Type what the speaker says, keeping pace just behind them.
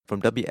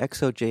From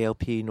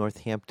WXOJLP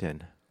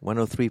Northampton,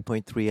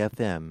 103.3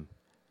 FM,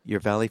 your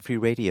Valley Free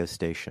radio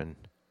station.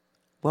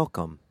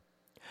 Welcome.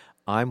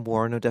 I'm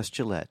Warren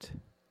Odess-Gillette,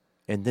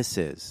 and this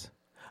is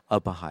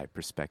A Baha'i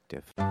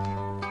Perspective.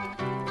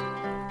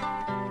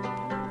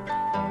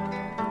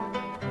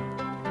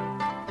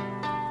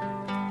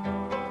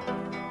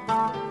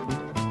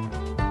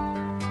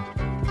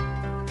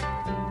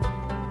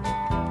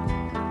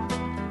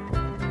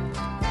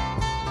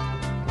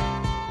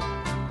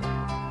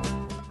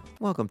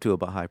 Welcome to A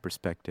Baha'i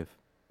Perspective.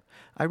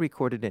 I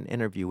recorded an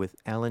interview with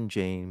Alan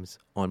James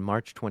on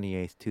March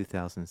 28,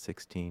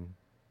 2016.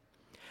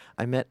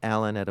 I met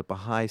Alan at a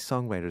Baha'i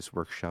songwriters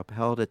workshop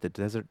held at the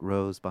Desert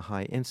Rose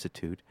Baha'i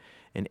Institute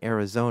in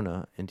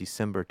Arizona in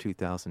December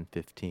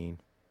 2015.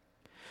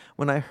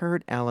 When I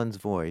heard Alan's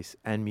voice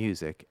and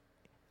music,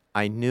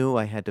 I knew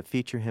I had to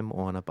feature him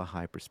on A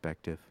Baha'i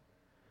Perspective.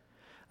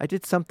 I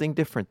did something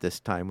different this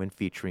time when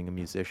featuring a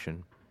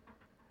musician.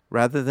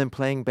 Rather than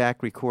playing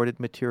back recorded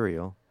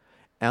material,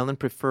 Alan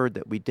preferred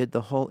that we did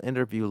the whole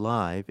interview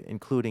live,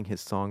 including his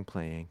song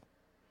playing.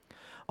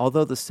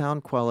 Although the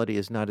sound quality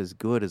is not as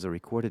good as a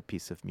recorded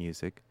piece of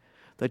music,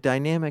 the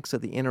dynamics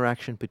of the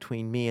interaction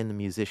between me and the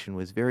musician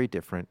was very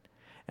different,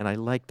 and I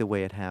liked the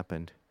way it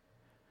happened.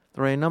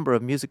 There are a number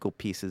of musical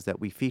pieces that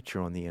we feature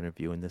on the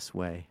interview in this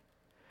way.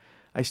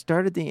 I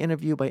started the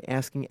interview by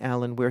asking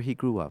Alan where he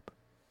grew up,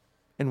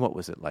 and what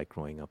was it like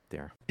growing up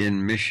there?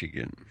 In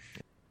Michigan.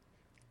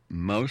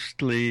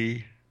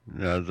 Mostly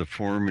the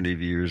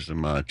formative years of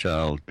my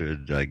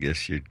childhood, I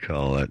guess you'd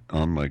call it,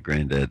 on my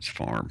granddad's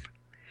farm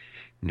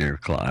near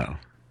Clio.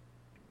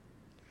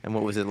 And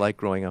what was it like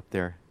growing up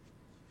there?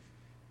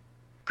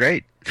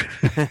 Great.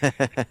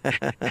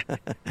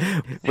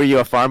 Were you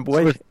a farm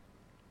boy?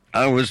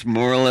 I was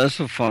more or less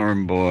a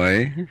farm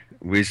boy.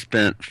 We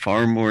spent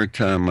far more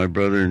time, my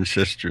brother and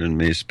sister and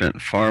me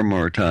spent far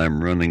more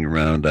time running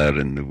around out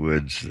in the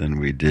woods than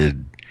we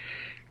did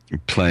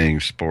playing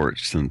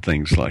sports and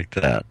things like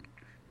that.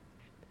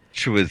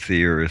 With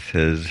the earth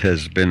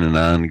has been an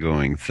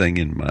ongoing thing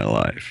in my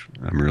life.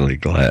 I'm really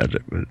glad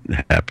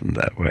it happened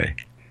that way.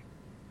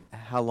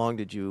 How long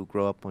did you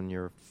grow up on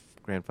your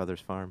grandfather's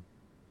farm?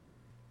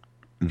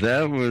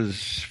 That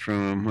was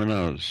from when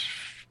I was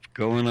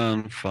going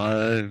on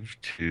 5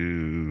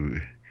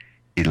 to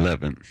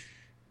 11.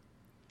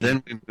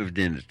 Then we moved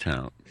into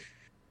town.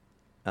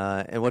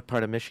 And what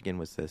part of Michigan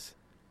was this?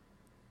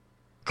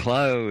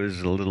 Clio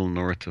is a little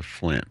north of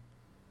Flint.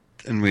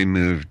 Then we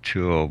moved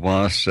to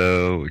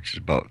Owasso, which is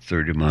about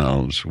 30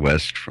 miles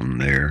west from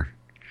there,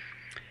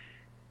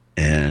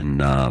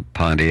 and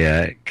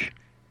Pontiac.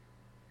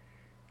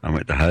 I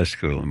went to high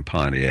school in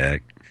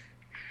Pontiac.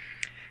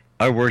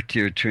 I worked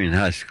here between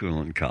high school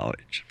and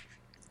college.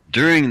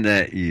 During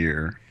that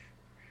year,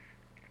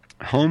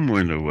 home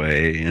went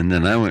away, and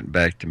then I went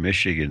back to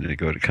Michigan to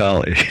go to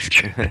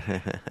college.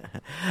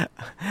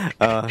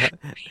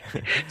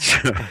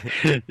 So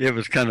it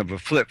was kind of a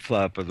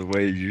flip-flop of the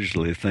way you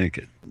usually think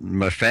it.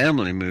 My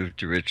family moved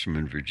to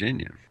Richmond,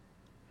 Virginia.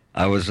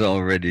 I was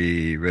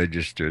already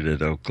registered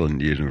at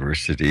Oakland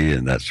University,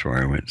 and that's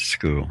where I went to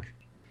school.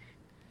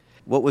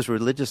 What was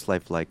religious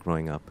life like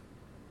growing up?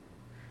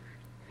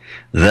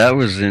 That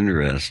was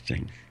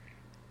interesting.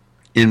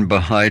 In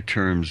Baha'i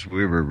terms,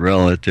 we were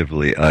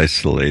relatively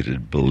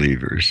isolated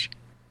believers.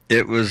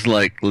 It was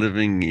like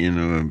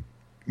living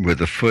with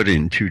a foot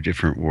in two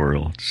different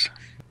worlds.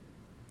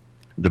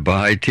 The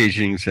Baha'i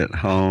teachings at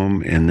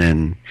home, and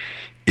then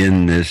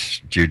in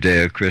this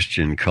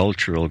Judeo-Christian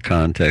cultural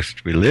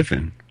context we live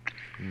in.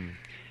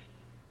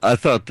 I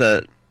thought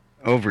that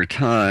over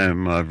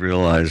time I've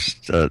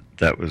realized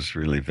that was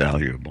really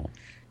valuable.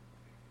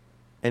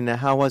 And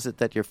how was it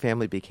that your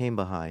family became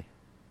Baha'i?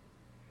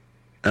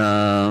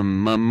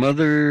 My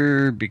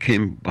mother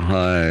became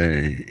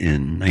Baha'i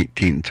in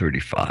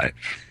 1935,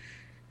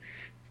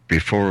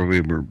 before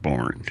we were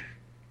born.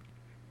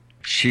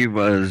 She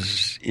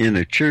was in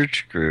a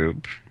church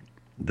group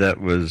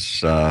that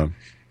was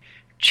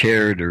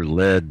chaired or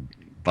led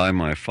by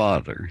my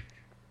father,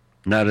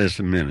 not as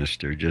a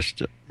minister,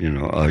 just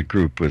a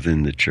group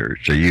within the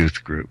church, a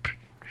youth group.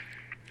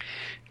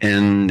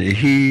 And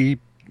he,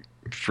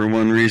 for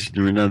one reason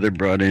or another,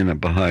 brought in a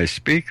Baha'i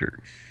speaker.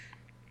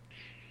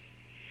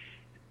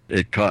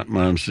 It caught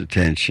Mom's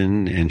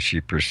attention, and she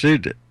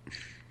pursued it.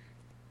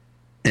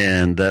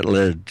 And that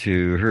led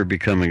to her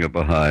becoming a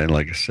Baha'i,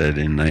 like I said,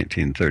 in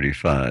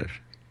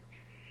 1935,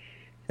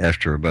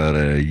 after about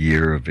a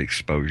year of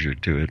exposure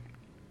to it.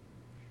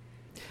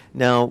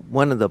 Now,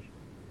 one of the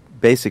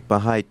basic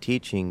Baha'i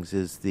teachings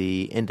is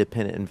the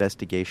independent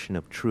investigation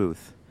of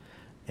truth,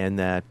 and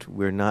that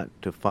we're not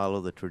to follow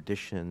the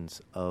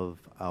traditions of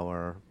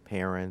our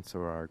parents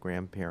or our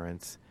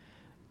grandparents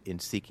in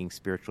seeking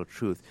spiritual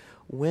truth.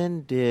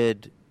 When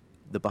did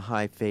the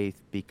Baha'i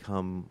faith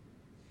become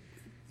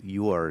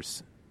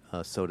yours,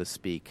 so to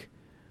speak,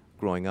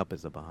 growing up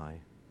as a Baha'i?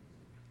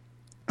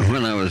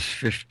 When I was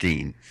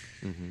 15.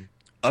 Mm-hmm.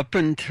 Up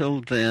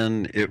until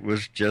then, it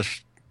was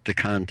just the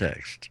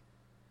context.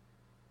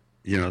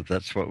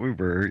 That's what we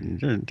were.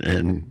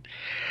 And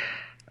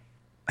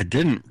I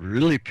didn't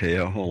really pay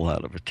a whole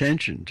lot of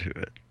attention to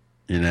it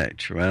in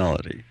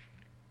actuality.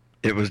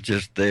 It was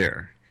just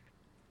there.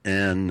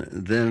 And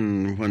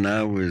then when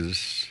I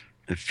was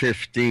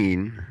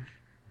 15,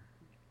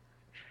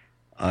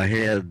 I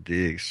had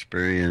the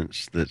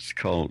experience that's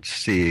called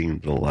seeing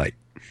the light.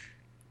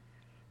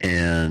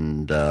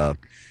 And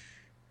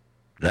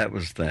that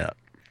was that.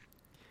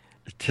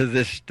 To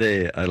this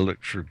day, I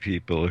look for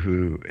people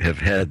who have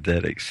had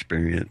that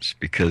experience,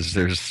 because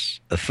there's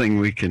a thing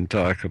we can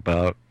talk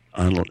about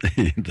on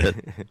that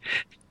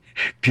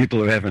people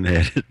who haven't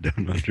had it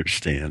don't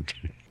understand.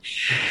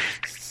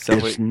 So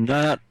it's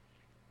not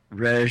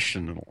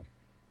rational.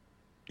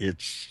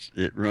 It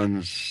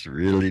runs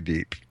really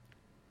deep,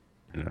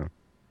 you know.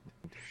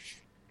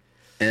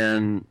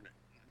 And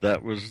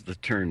that was the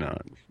turn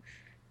on.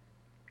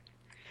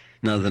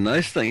 Now, the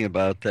nice thing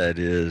about that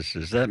is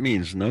that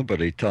means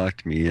nobody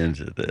talked me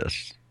into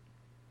this.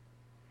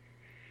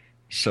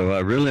 So I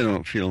really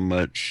don't feel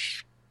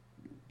much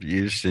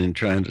use in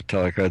trying to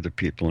talk other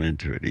people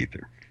into it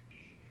either.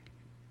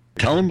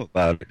 Tell them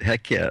about it.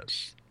 Heck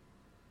yes.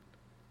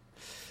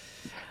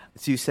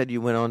 So you said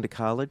you went on to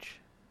college?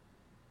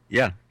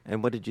 Yeah.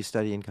 And what did you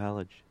study in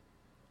college?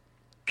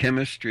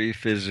 Chemistry,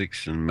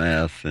 physics, and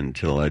math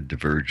until I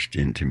diverged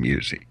into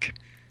music.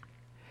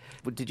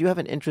 Did you have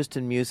an interest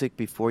in music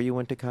before you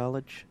went to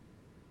college?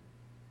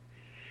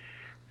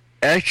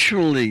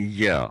 Actually,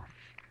 yeah.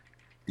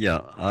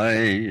 Yeah,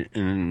 I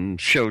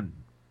showed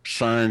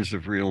signs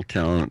of real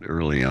talent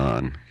early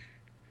on,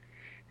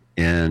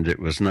 and it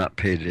was not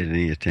paid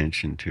any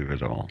attention to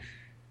at all.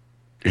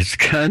 It's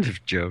kind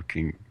of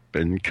joking,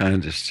 but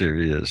kind of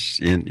serious.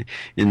 In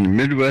the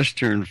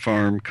Midwestern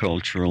farm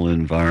cultural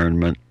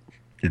environment,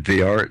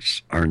 the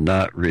arts are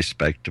not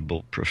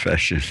respectable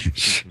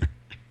professions.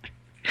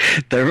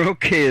 They're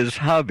okay as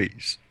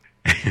hobbies,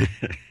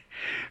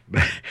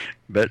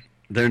 but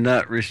they're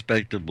not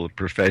respectable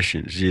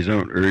professions. You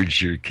don't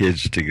urge your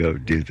kids to go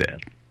do that.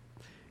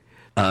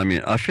 I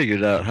mean, I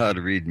figured out how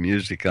to read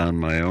music on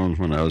my own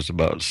when I was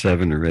about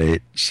 7 or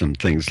 8, some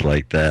things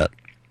like that,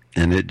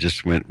 and it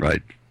just went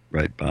right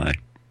by.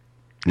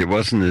 It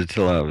wasn't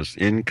until I was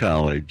in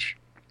college,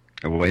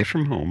 away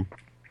from home,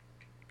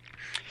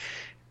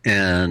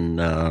 and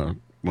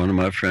one of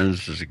my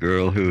friends is a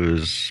girl who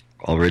is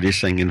already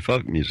singing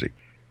folk music.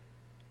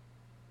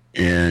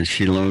 And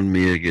she loaned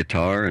me a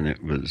guitar, and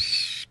it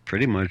was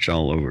pretty much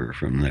all over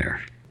from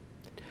there.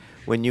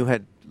 When you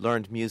had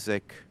learned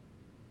music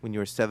when you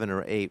were 7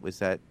 or 8, was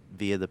that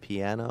via the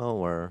piano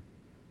or?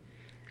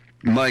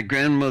 My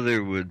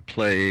grandmother would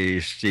play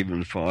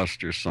Stephen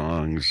Foster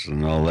songs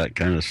and all that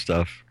kind of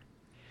stuff.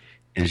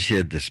 And she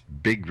had this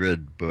big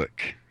red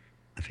book.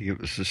 I think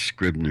it was a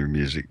Scribner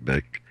music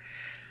book.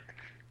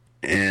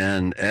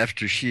 And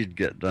after she'd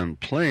get done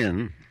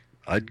playing,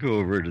 I'd go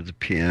over to the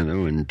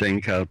piano and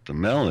think out the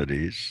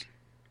melodies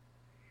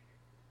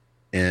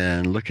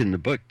and look in the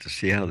book to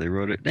see how they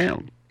wrote it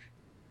down.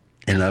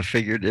 And I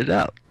figured it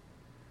out.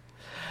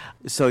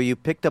 So you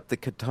picked up the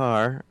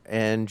guitar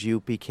and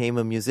you became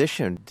a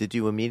musician. Did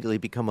you immediately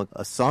become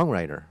a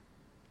songwriter?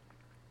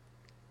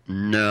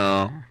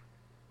 No.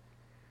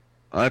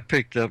 I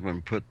picked up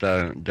and put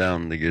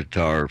down the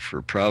guitar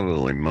for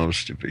probably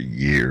most of a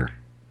year,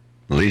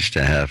 at least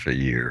a half a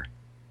year.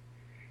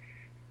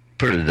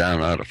 Put it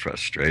down out of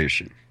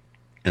frustration.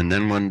 And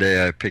then one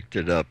day I picked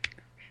it up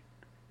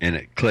and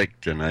it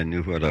clicked and I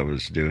knew what I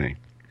was doing.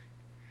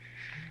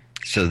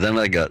 So then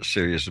I got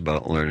serious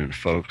about learning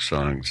folk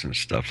songs and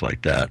stuff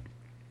like that.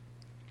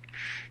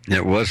 And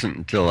it wasn't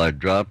until I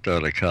dropped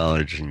out of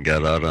college and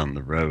got out on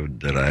the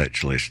road that I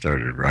actually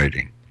started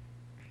writing.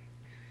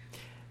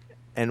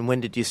 And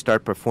when did you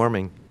start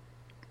performing?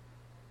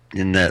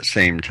 In that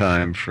same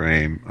time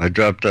frame. I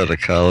dropped out of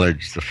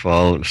college the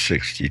fall of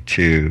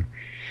 '62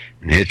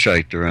 and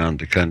hitchhiked around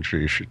the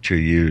country for 2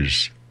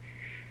 years,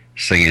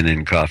 singing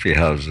in coffee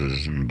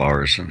houses and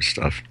bars and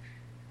stuff.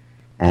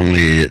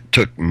 Only it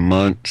took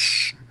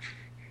months.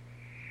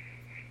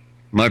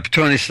 My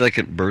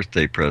 22nd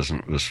birthday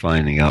present was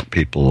finding out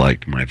people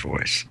liked my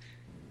voice.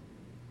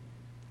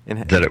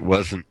 And that it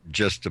wasn't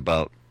just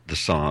about the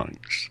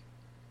songs.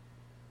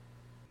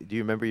 Do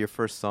you remember your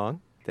first song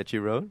that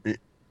you wrote?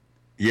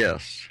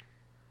 Yes.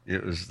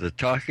 It was the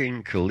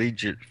Talking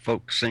Collegiate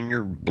Folk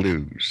Singer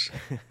Blues.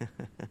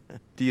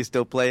 Do you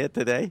still play it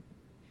today?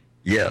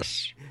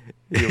 Yes.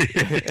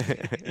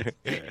 It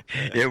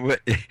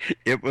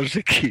was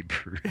a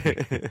keeper.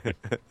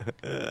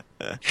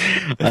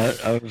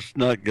 I was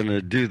not going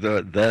to do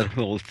that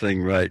whole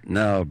thing right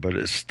now, but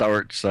it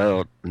starts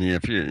out,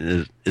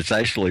 it's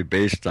actually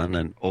based on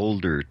an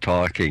older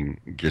talking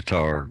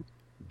guitar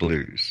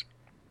blues.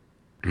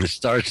 It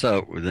starts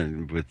out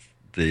with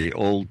the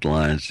old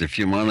lines. If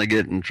you want to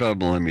get in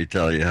trouble, let me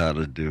tell you how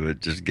to do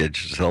it. Just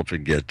get yourself a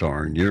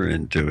guitar and you're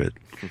into it.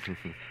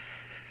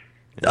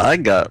 I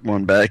got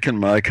one back in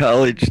my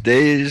college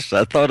days.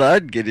 I thought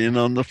I'd get in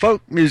on the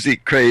folk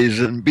music craze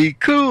and be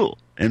cool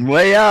and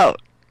way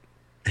out.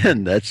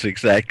 And that's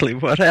exactly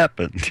what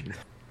happened.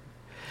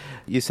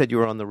 You said you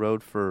were on the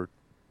road for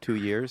 2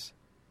 years?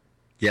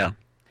 Yeah.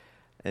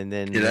 And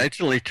then It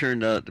actually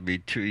turned out to be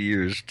 2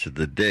 years to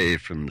the day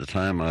from the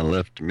time I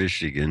left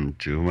Michigan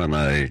to when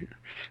I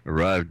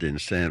arrived in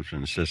San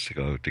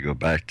Francisco to go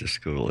back to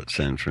school at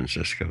San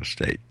Francisco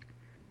State.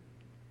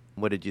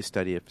 what did you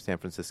study at San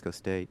Francisco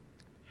State?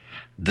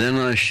 Then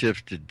I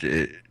shifted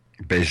to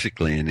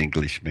basically an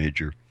English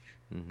major,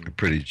 Mm-hmm.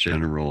 pretty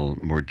general,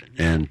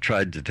 and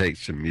tried to take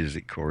some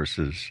music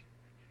courses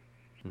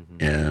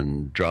Mm-hmm.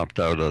 and dropped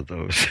out of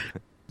those.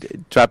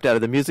 Dropped out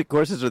of the music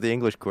courses or the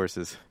English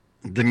courses?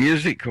 The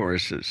music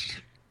courses.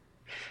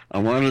 I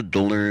wanted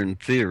to learn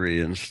theory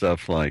and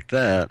stuff like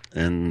that,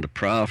 and the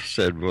prof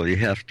said, well, you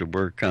have to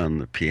work on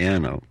the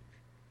piano.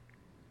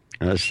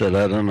 And I said,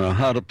 I don't know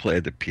how to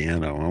play the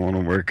piano. I want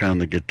to work on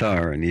the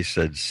guitar. And he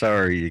said,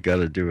 sorry, you got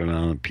to do it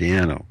on the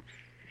piano.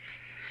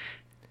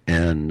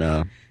 And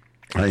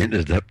I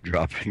ended up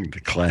dropping the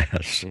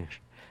class. Yeah.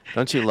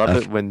 Don't you love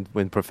it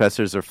when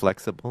professors are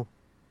flexible?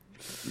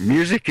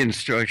 Music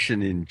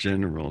instruction in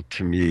general,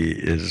 to me,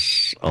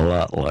 is a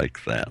lot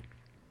like that.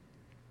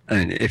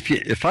 And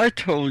if I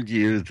told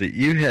you that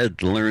you had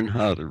to learn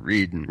how to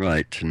read and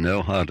write to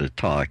know how to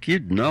talk,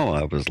 you'd know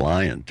I was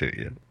lying to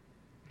you.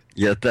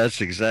 Yet that's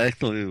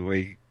exactly the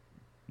way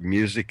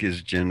music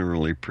is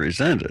generally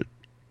presented.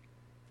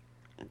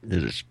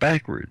 It is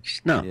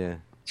backwards. No. Yeah.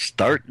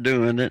 Start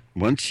doing it.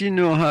 Once you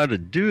know how to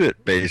do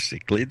it,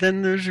 basically,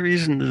 then there's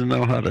reason to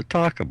know how to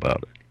talk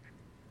about it.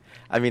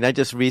 I mean, I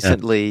just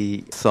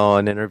recently saw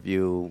an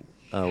interview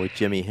with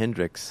Jimi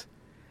Hendrix,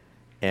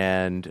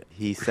 and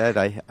he said,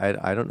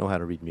 I don't know how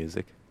to read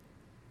music.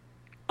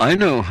 I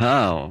know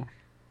how.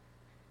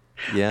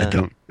 Yeah. I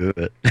don't do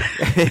it.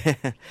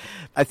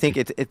 I think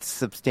it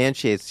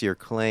substantiates your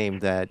claim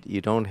that you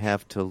don't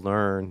have to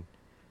learn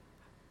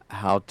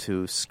how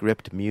to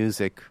script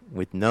music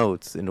with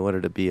notes in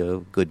order to be a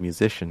good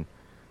musician.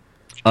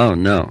 Oh,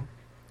 no.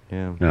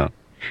 Yeah. No.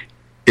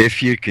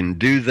 If you can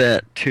do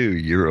that too,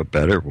 you're a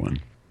better one.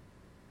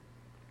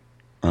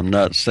 I'm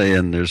not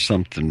saying there's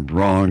something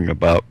wrong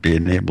about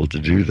being able to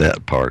do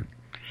that part.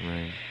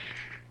 Right.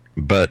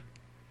 But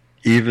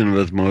even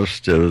with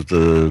most of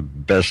the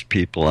best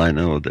people I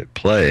know that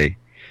play,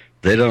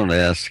 they don't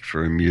ask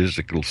for a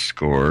musical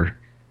score.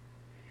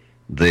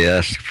 They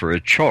ask for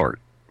a chart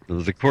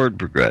of the chord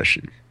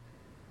progression,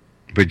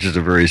 which is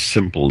a very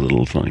simple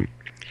little thing.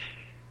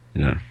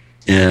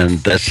 And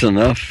that's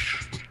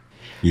enough.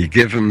 You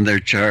give them their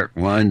chart,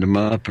 wind them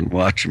up, and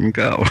watch them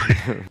go.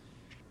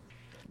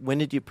 When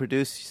did you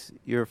produce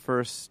your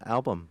first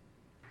album?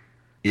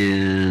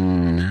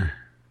 In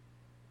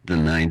the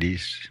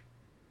 90s.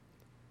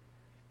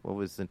 What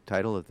was the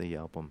title of the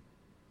album?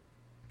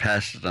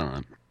 Pass It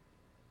On.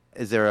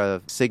 Is there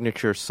a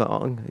signature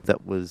song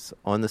that was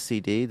on the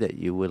CD that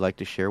you would like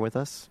to share with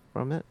us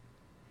from it?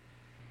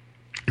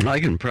 I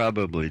can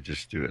probably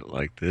just do it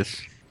like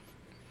this.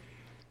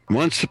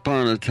 Once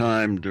upon a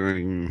time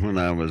when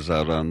I was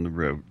out on the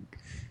road,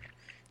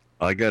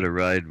 I got a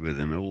ride with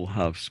an old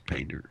house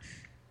painter.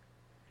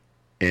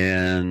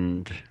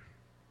 And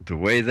the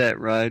way that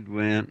ride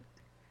went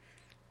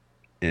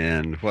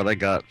and what I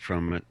got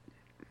from it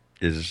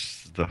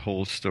is the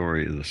whole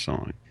story of the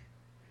song.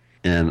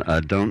 And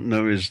I don't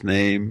know his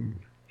name,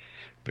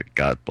 but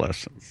God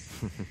bless him.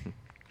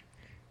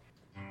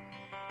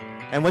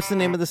 And what's the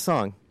name of the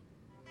song?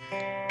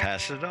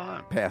 Pass It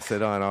On. Pass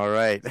It On, all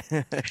right.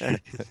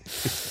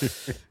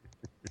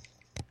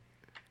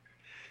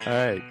 All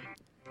right.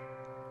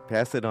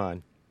 Pass it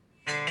on.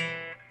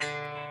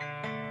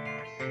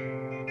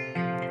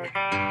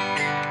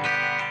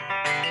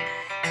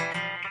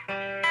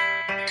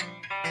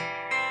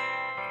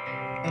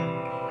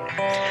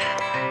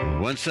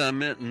 Once I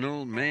met an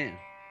old man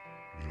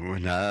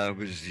when I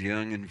was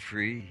young and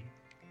free.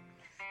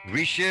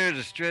 We shared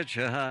a stretch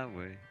of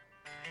highway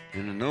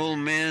in an old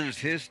man's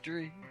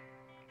history,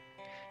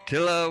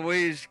 till our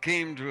ways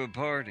came to a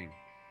parting,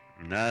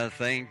 and I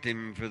thanked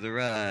him for the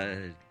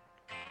ride.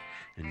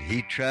 And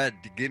he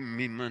tried to give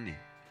me money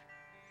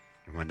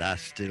when I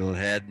still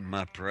had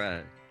my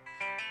pride.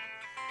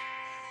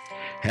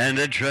 And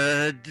I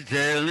tried to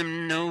tell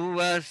him no,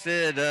 I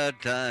said our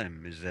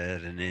time is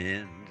at an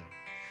end.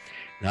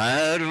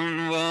 I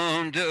don't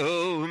want to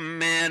owe a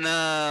man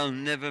I'll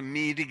never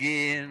meet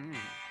again.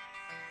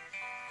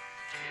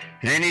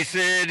 And he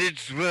said,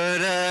 it's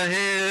what I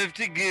have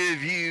to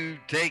give you,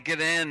 take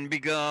it and be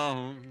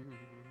gone.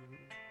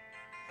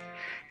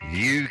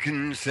 You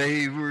can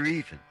say we're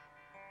even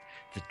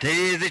the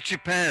day that you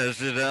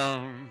pass it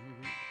on.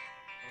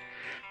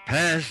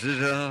 Pass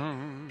it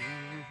on.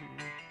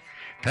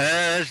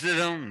 Pass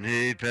it on,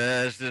 hey,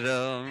 pass it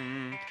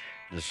on.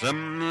 There's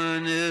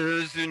someone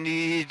else who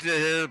needs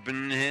a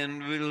helping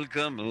hand will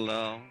come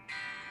along.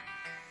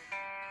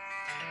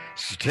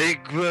 So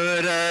take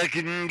what I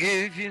can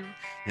give you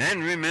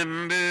and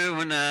remember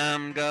when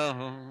I'm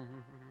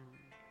gone.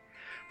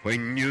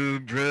 When your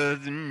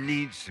brother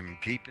needs some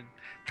keeping,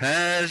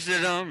 pass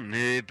it on,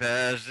 hey,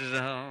 pass it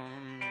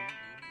on.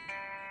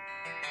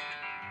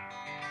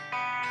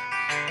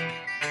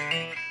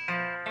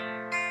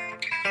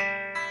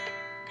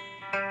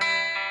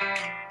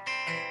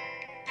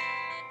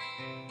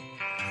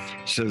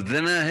 So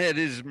then I had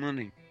his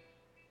money.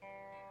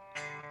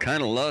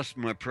 Kind of lost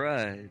my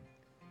pride.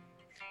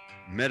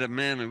 Met a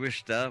man I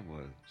wished I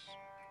was.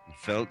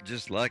 Felt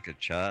just like a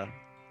child.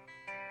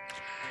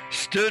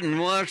 Stood and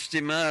watched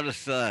him out of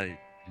sight.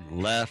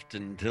 Laughed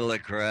until I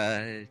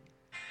cried.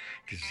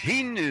 'Cause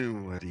he knew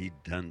what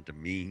he'd done to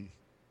me.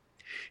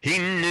 He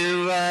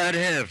knew I'd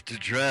have to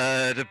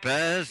try to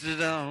pass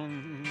it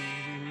on.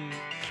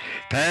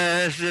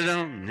 Pass it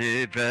on,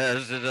 hey,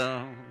 pass it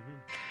on.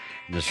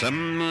 Now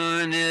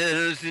someone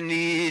else who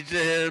needs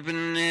a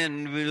helping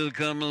hand will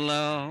come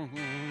along.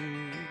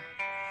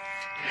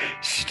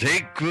 So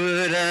take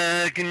what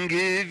I can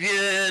give you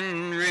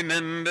and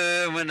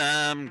remember when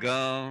I'm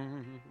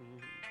gone.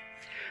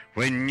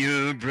 When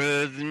your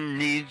brother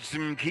needs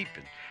some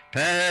keeping,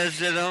 pass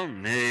it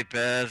on, hey,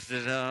 pass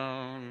it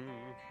on.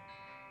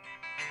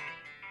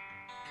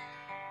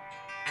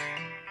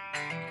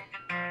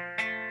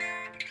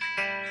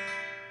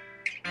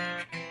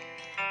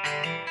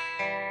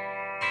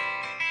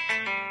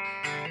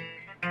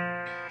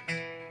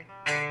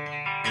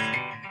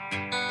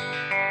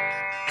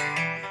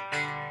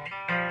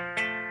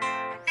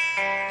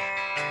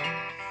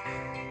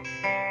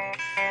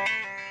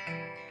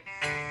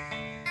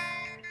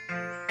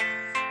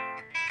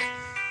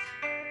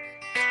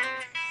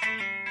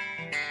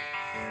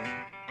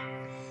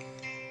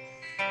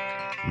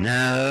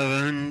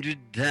 Now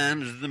 100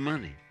 times the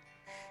money,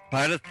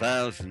 about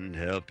 1,000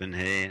 helping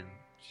hands,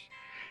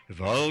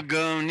 have all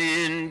gone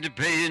into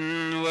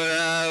paying what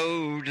I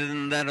owed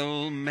to that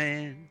old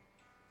man.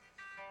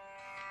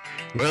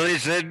 Well, he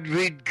said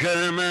we'd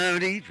come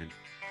out even,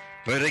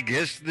 but I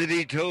guess that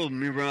he told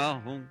me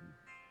wrong.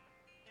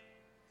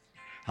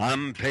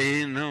 I'm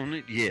paying on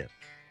it yet,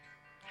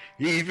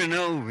 even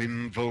owe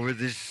him for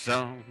this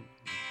song.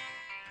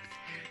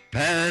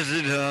 Pass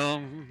it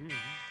on.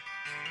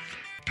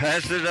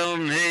 Pass it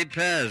on, hey,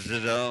 pass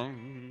it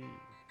on.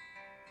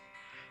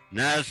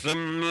 Now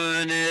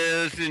someone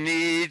else who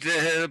needs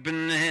a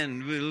helping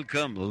hand will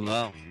come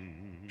along.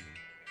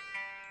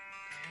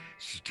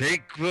 So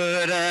take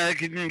what I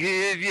can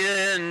give you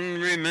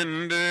and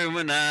remember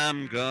when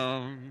I'm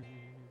gone.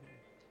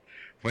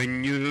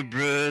 When your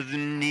brother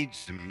needs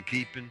some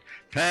keeping,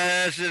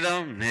 pass it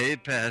on, hey,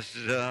 pass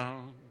it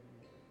on.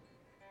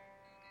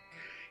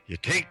 You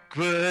take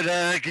what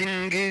I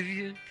can give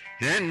you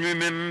and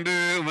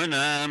remember when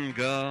I'm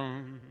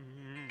gone.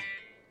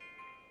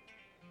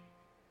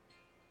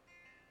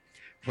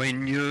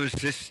 When your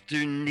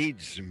sister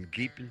needs some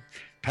keeping,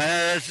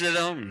 pass it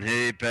on,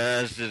 hey,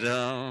 pass it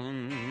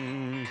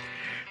on.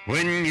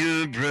 When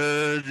your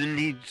brother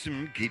needs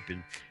some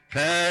keeping,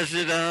 pass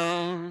it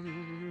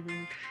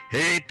on,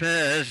 hey,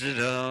 pass it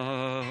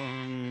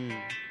on.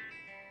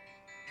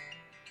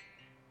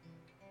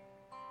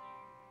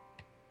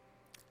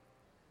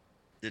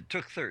 It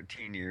took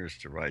 13 years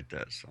to write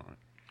that song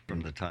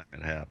from the time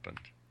it happened.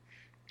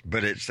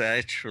 But it's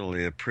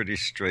actually a pretty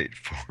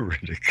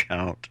straightforward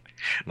account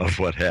of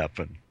what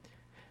happened.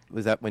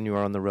 Was that when you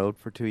were on the road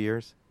for 2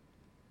 years?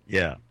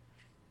 Yeah.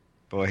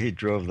 Boy, he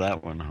drove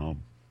that one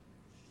home.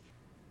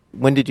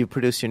 When did you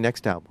produce your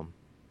next album?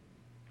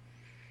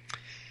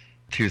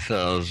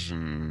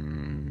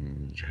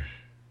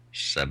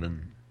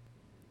 2007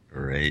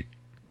 or 8.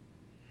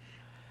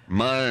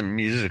 My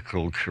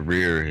musical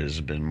career has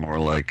been more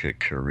like a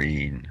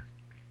careen.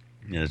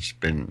 It's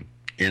been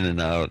in and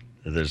out.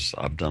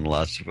 I've done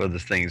lots of other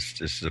things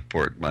to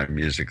support my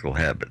musical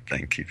habit.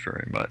 Thank you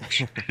very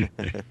much.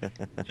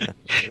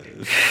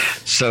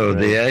 So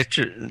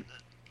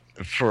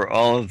for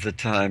all of the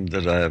time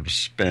that I've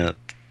spent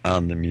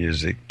on the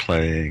music,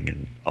 playing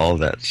and all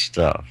that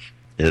stuff,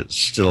 it's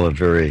still a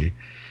very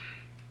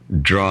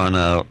drawn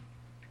out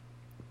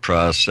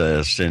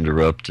process,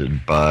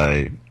 interrupted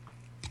by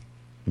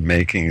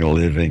making a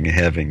living,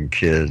 having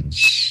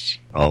kids,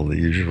 all the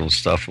usual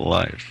stuff of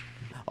life.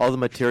 All the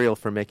material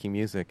for making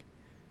music.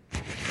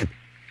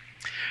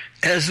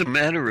 As a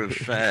matter of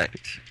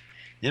fact,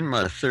 in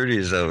my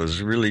 30s, I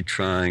was really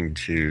trying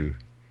to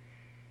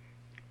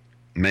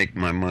make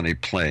my money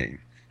playing.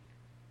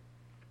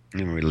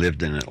 And we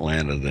lived in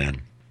Atlanta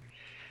then.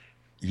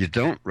 You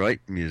don't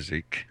write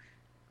music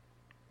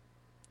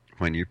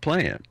when you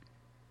play it.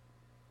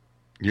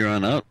 You're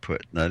on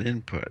output, not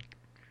input.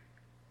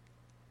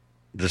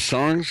 The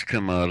songs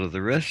come out of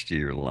the rest of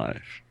your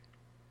life.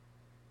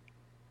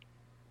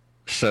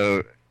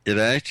 So it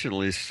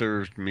actually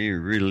served me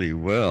really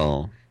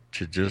well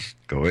to just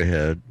go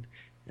ahead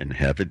and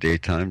have a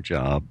daytime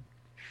job.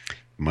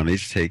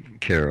 Money's taken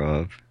care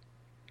of.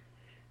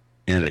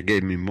 And it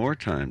gave me more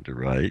time to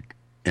write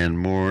and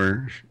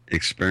more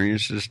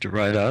experiences to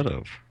write out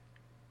of.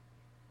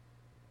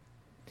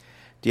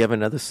 Do you have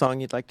another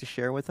song you'd like to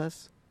share with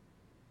us?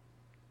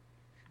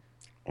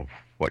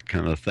 What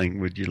kind of thing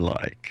would you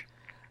like?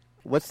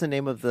 What's the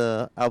name of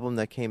the album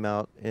that came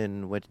out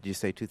in, what did you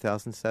say,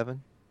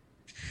 2007?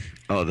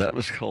 Oh, that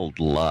was called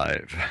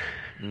Live.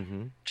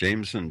 Mm-hmm.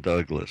 James and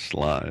Douglas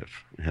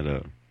Live. I had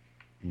a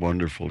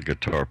wonderful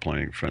guitar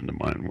playing friend of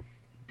mine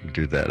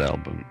do that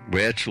album.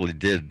 We actually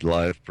did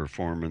live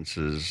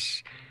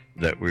performances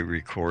that we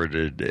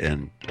recorded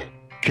and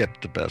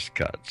kept the best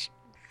cuts.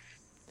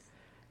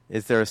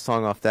 Is there a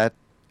song off that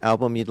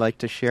album you'd like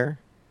to share?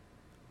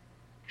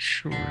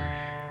 Sure.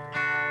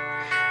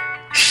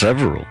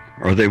 Several,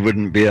 or they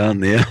wouldn't be on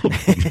the album.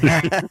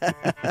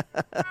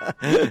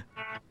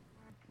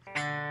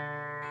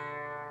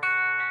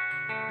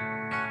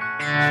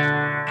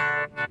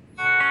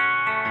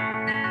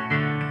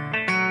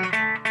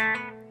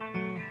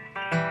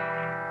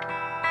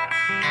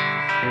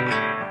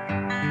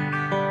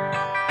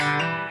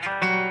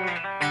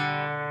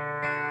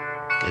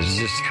 It's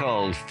just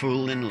called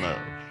Fool in Love,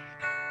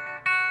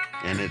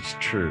 and it's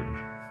true.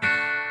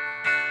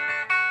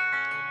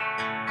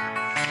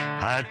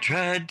 I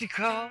tried to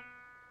call,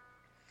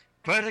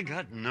 but I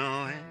got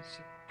no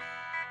answer.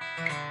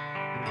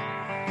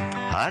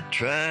 I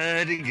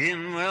tried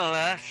again, well,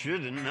 I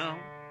should have known.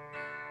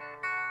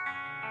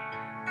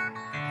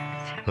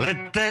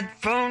 Let that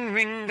phone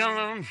ring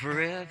on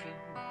forever,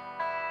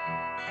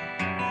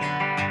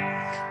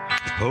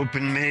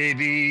 hoping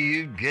maybe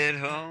you'd get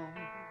home.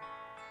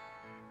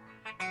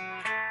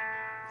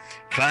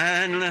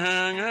 Finally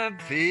hung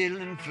up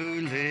feeling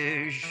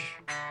foolish.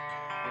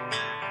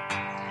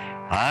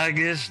 I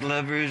guess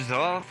lovers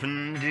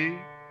often do.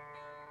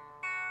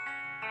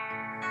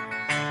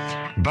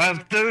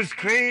 About those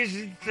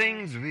crazy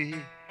things we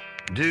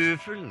do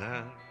for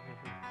love,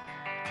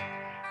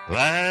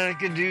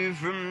 like I do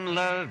from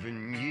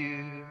loving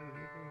you.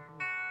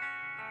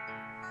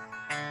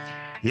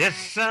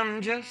 Yes,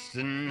 I'm just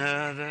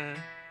another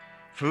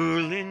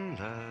fool in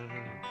love,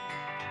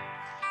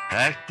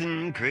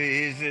 acting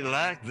crazy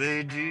like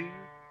they do.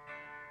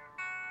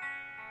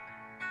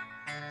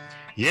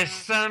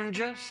 Yes, I'm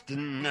just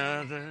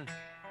another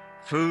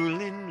fool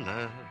in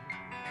love,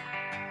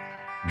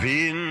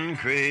 being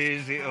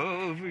crazy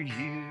over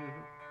you.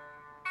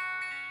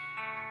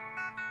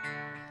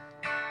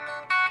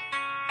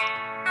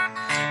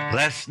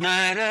 Last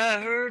night I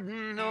heard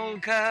an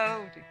old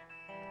coyote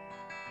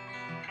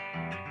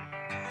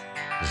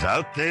was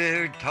out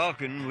there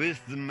talking with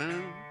the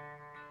moon,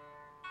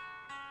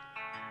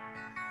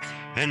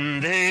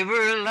 and they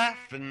were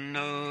laughing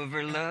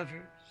over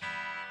lovers,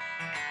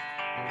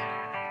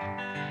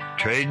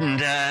 trading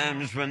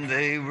dimes when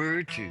they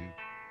were two.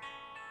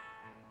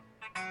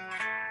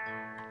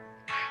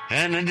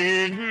 And I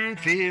didn't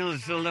feel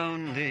so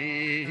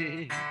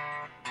lonely.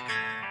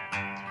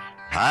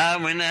 I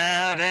went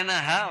out and I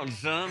howled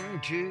some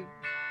too,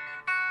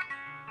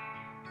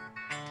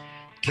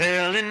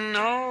 telling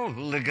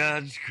all of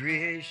God's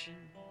creation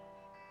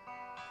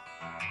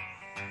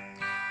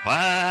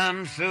why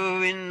I'm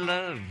so in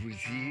love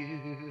with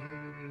you.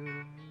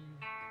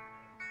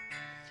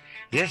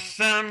 Yes,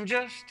 I'm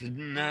just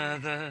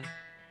another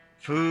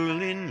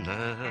fool in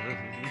love,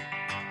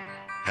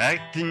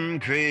 acting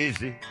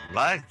crazy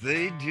like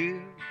they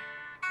do.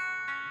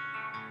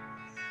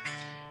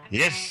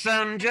 Yes,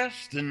 I'm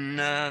just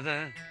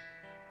another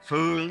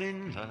fool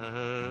in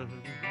love,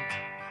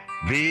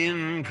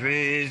 being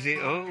crazy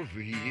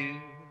over you.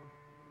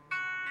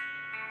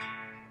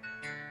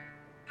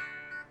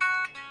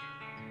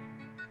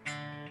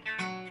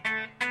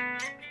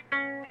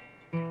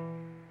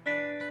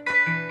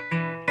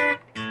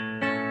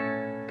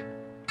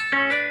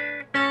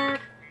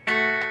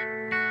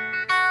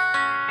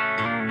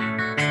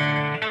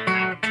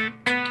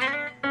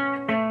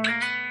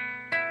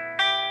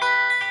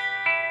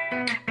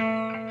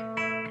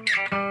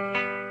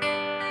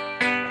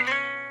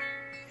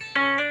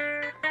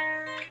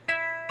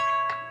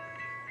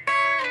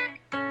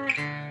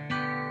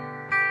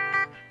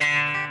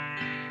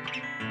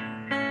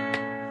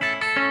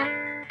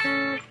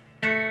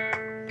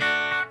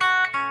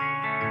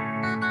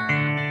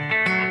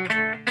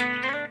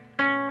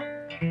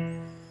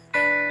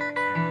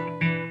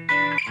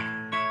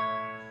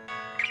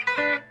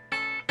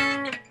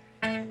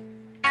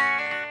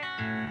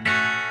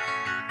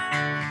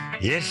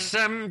 Yes,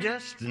 I'm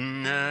just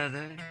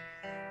another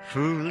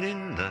fool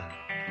in love,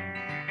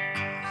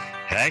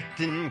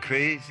 acting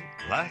crazy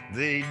like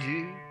they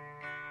do.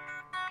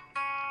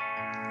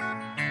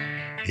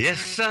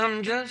 Yes,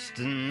 I'm just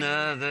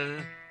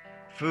another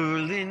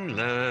fool in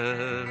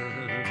love,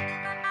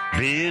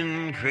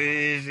 being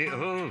crazy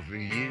over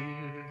you.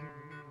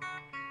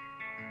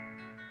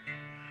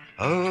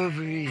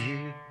 Over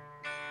you.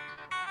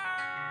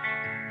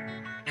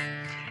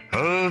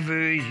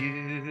 Over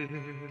you.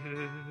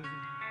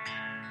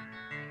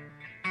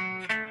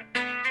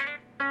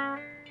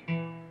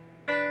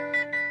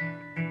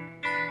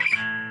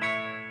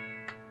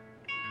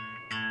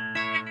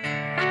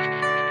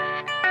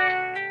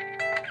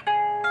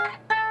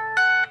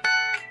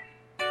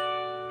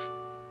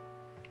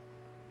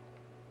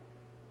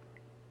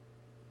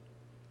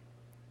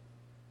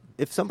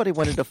 If somebody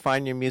wanted to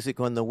find your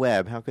music on the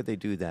web, how could they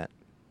do that?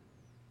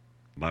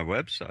 My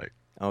website.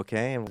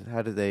 Okay, and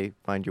how do they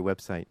find your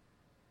website?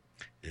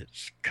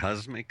 It's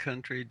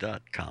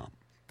cosmiccountry.com.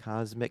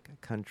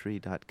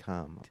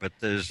 Cosmiccountry.com. But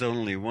there's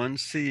only one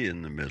C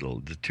in the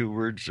middle. The two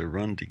words are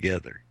run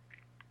together.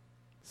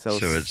 So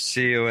it's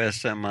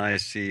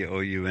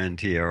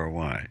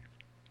COSMICOUNTRY.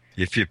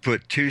 If you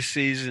put two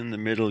C's in the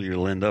middle,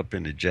 you'll end up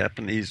in a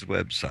Japanese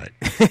website.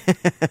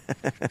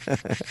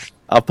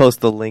 I'll post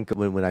the link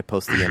when I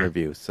post the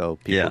interview so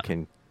people Yeah.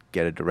 can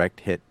get a direct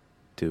hit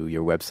to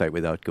your website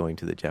without going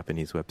to the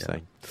Japanese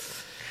website.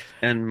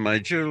 And my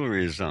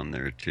jewelry is on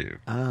there too.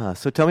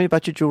 So tell me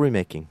about your jewelry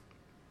making.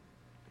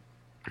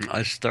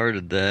 I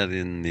started that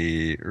in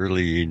the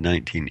early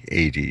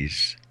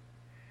 1980s.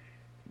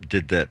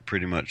 Did that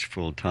pretty much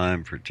full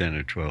time for 10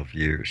 or 12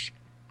 years.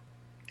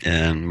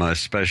 And my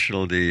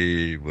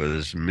specialty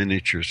was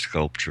miniature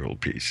sculptural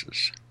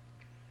pieces.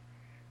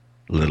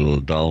 Little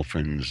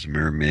dolphins,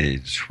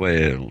 mermaids,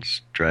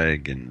 whales,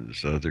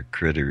 dragons, other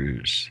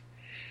critters.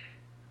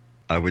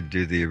 I would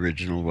do the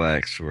original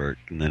waxwork,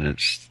 and then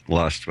it's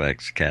lost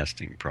wax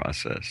casting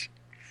process.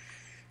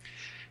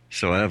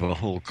 So I have a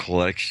whole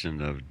collection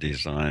of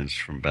designs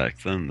from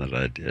back then that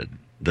I did,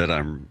 that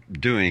I'm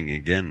doing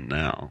again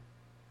now.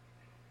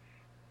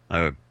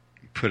 I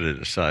put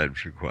it aside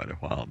for quite a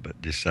while,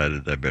 but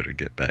decided I better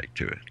get back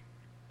to it.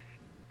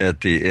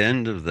 At the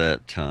end of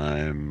that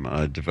time,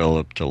 I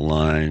developed a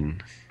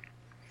line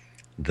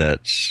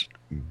that's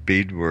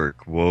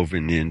beadwork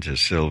woven into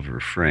silver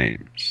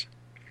frames.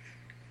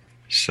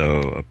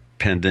 So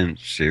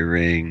pendants,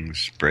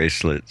 earrings,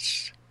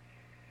 bracelets,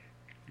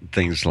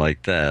 things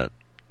like that,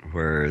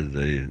 where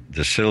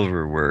the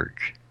silver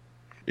work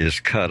is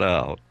cut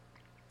out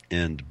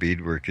and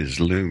beadwork is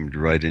loomed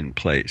right in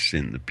place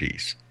in the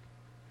piece.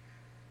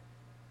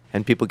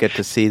 And people get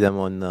to see them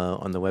on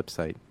the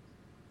website.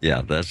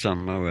 Yeah, that's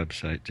on my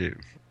website too.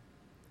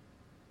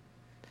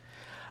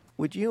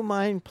 Would you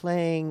mind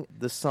playing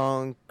the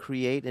song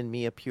 "Create in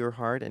Me a Pure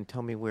Heart" and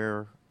tell me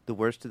where the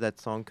words to that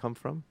song come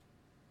from?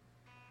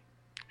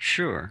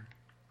 Sure.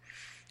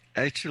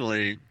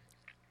 Actually,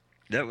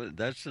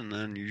 that's an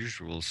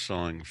unusual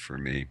song for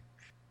me,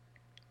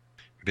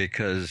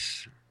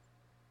 because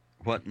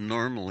what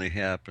normally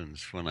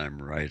happens when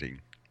I'm writing,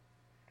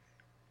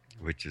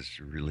 which is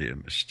really a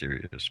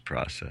mysterious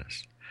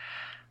process,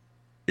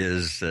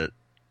 is that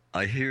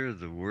I hear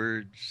the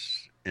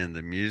words and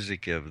the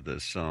music of the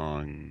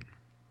song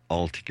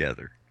all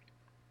together.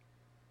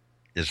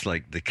 It's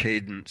like the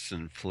cadence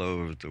and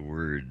flow of the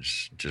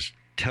words just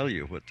tell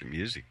you what the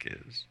music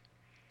is.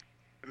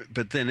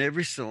 But then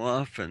every so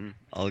often,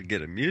 I'll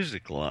get a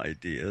musical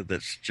idea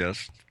that's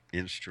just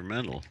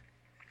instrumental.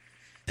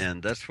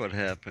 And that's what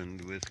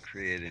happened with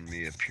Creating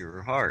Me a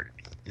Pure Heart,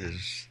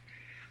 is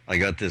I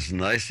got this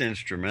nice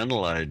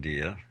instrumental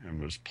idea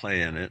and was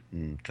playing it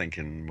and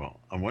thinking, well,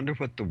 I wonder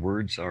what the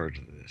words are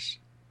to this.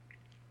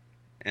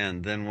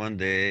 And then one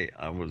day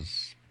I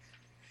was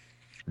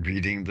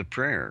reading the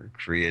prayer,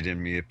 Create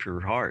in Me a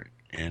Pure Heart.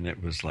 And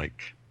it was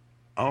like,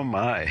 oh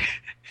my,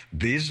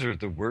 these are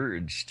the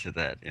words to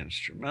that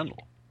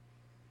instrumental.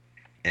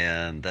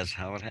 And that's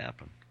how it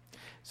happened.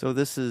 So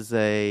this is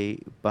a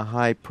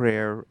Bahá'í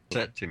prayer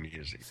Set to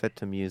music. Set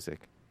to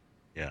music.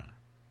 Yeah.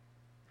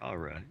 All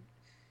right.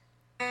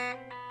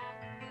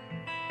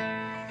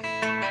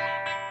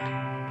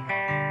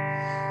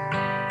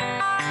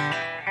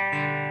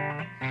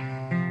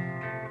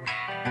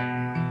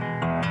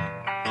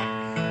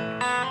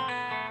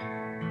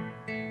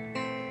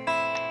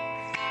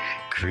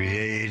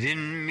 Create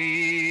in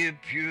me a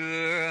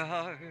pure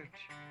heart,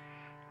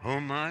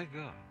 oh my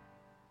God,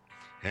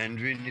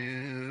 and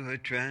renew a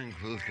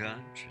tranquil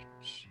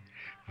conscience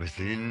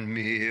within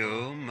me,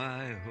 oh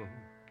my hope.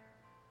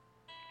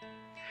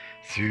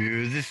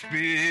 Through the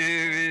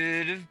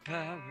Spirit of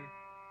power,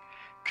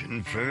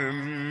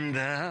 confirm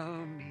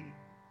thou me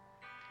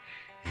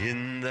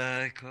in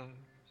thy cause,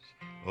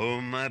 oh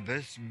my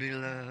best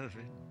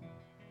beloved.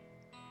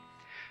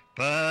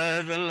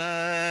 By the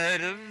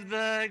light of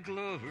thy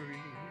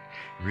glory,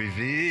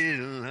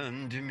 reveal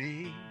unto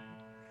me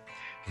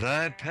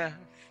thy path,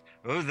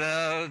 O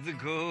thou the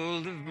goal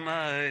of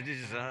my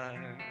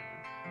desire.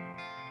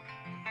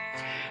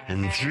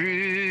 And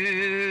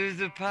through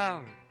the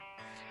power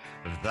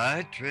of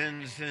thy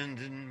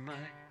transcendent might,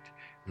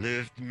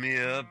 lift me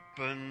up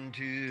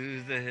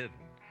unto the heaven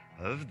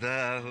of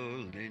thy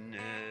holiness,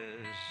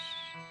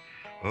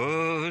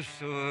 O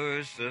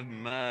source of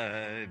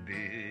my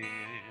being.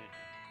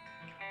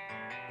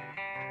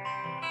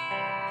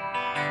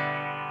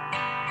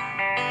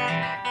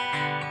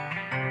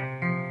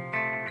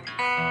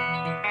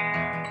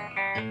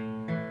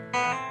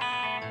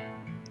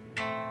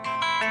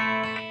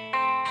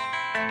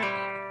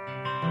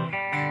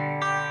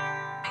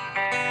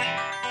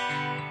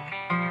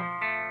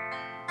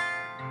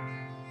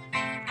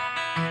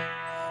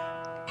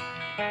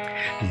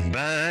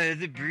 By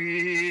the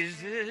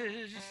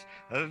breezes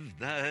of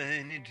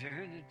thine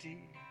eternity,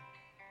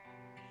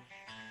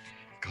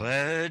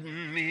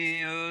 gladden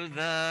me, O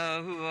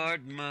thou who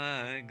art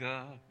my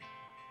God.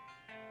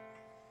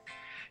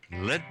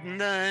 Let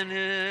thine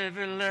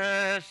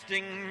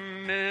everlasting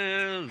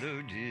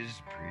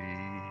melodies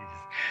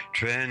breathe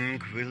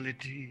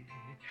tranquility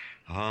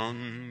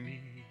on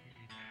me,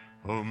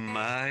 O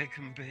my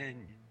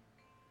companion.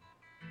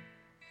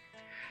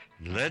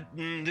 Let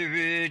the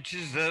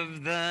riches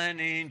of thine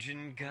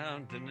ancient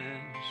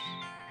countenance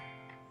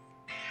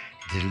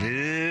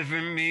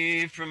Deliver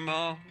me from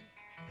all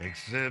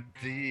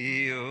except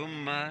thee, O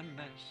my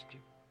Master,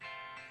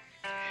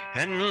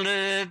 and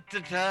let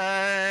the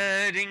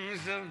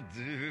tidings of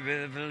the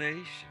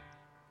revelation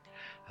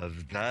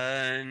of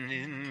thine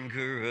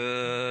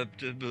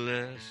incorruptible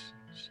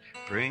essence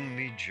bring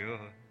me joy.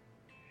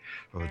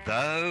 O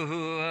thou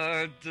who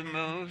art the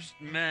most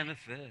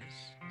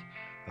manifest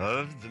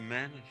of the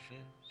manifest,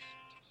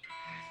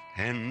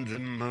 and the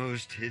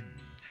most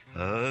hidden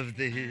of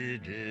the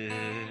hidden.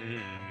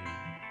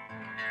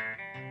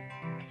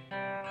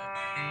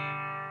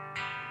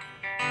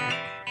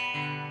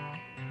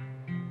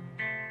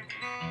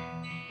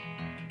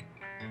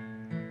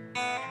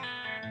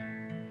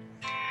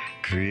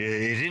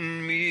 Create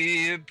in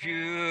me a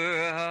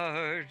pure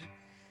heart,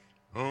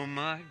 O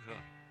my God,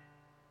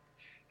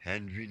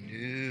 and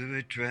renew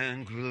a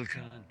tranquil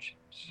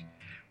conscience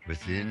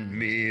within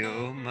me,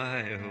 O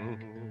my hope.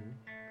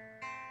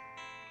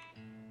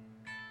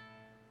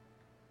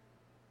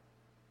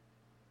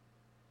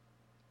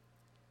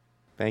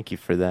 Thank you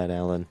for that,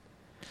 Alan.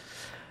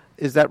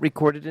 Is that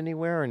recorded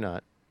anywhere or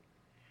not?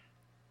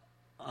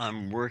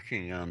 I'm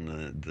working on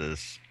the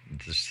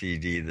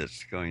CD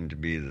that's going to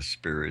be the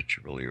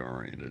spiritually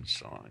oriented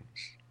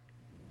songs,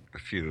 a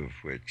few of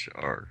which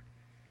are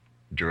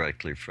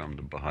directly from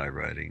the Baha'i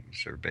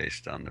writings or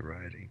based on the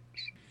writings.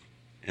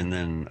 And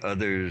then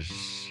others,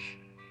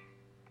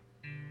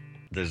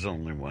 there's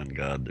only one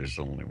God, there's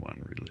only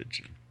one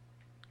religion.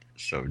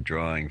 So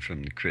drawing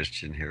from the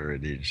Christian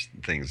heritage,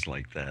 things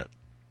like that,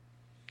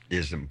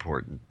 is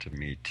important to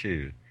me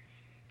too.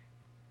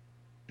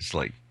 It's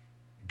like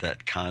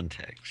that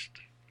context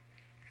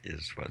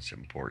is what's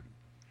important,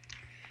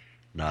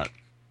 not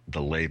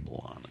the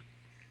label on it.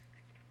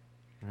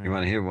 Right. You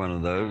want to hear one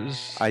of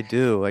those? I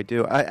do.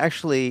 I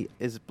actually,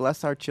 is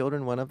Bless Our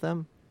Children one of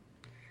them?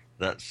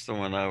 That's the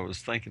one I was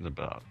thinking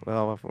about.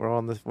 Well, we're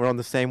on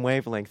the same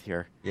wavelength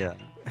here. Yeah.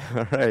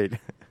 All right.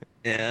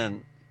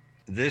 And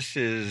this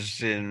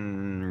is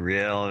in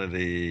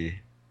reality,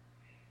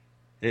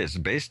 it's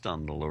based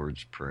on the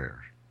Lord's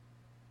Prayer,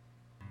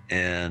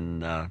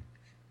 and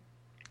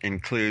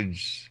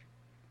includes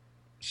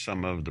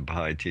some of the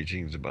Baha'i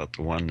teachings about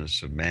the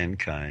oneness of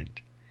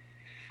mankind,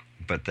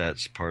 but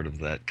that's part of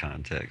that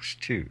context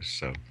too.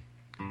 So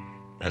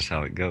that's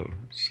how it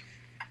goes.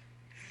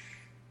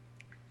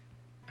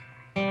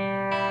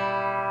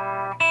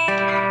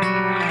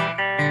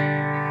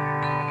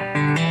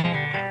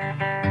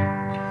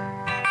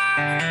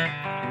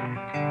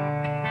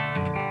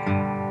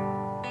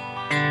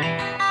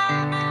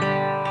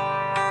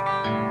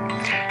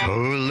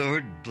 Oh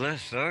Lord,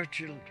 bless our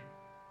children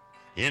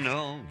in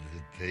all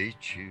that they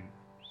choose.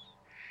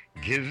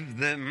 Give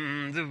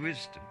them the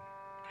wisdom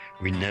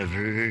we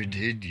never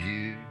did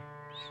use,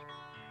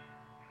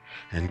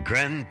 and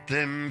grant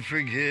them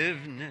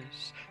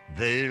forgiveness.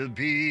 They'll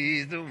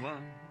be the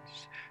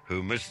ones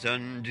who must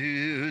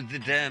undo the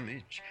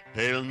damage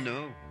they'll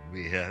know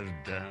we have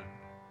done.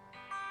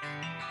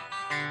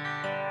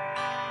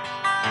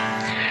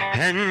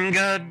 And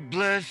God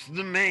bless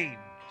the maimed,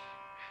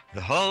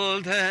 the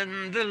halt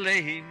and the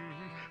lame,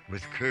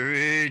 with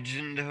courage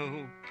and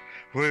hope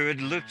where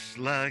it looks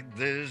like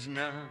there's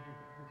none.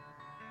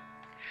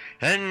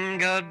 And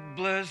God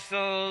bless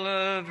all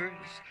lovers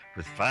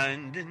with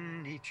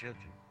finding each other.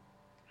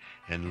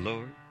 And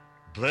Lord,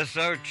 bless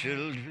our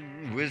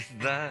children with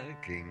thy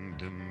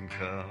kingdom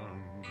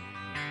come.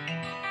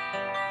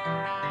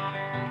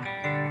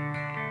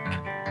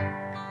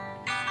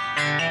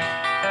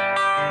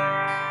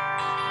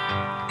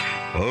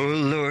 Oh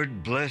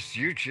Lord, bless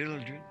your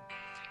children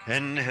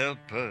and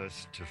help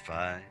us to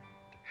find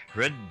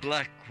red,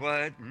 black,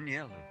 white, and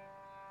yellow,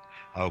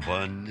 our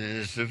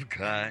oneness of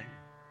kind.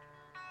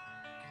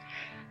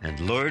 And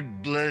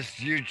Lord,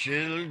 bless your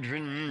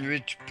children,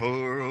 rich,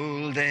 poor,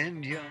 old,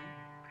 and young,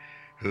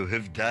 who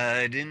have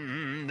died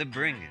in the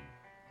bringing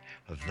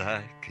of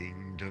thy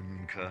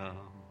kingdom come.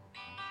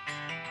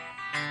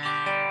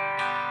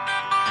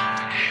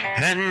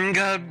 And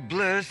God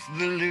bless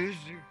the losers,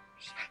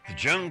 the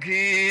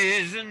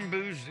junkies and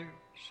boozers,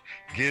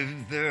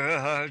 give their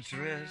hearts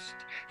rest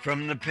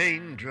from the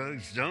pain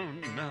drugs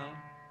don't numb.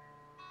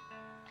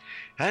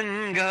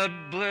 And God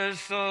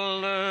bless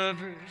all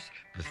lovers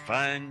with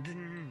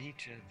finding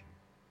each other.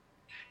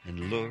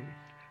 And Lord,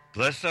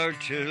 bless our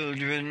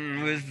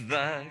children with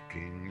thy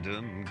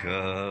kingdom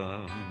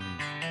come.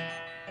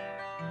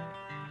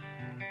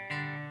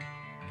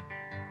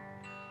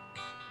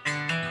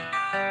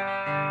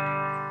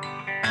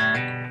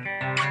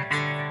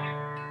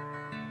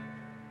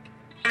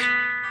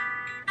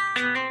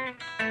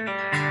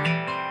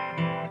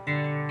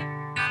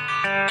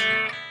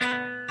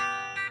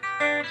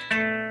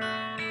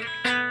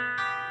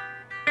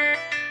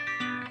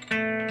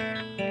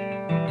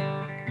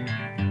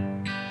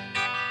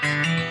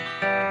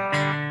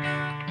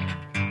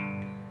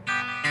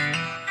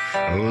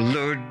 Oh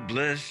Lord,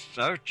 bless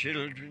our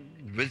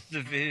children with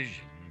the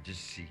vision to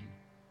see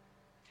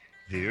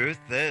the earth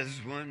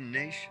as one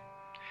nation,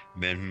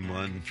 men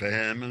one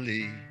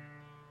family.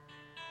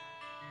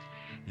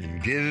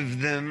 and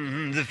give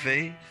them the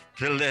faith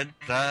to let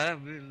thy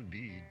will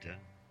be done.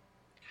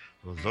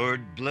 O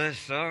Lord,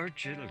 bless our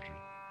children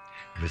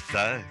with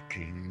thy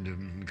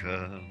kingdom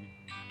come.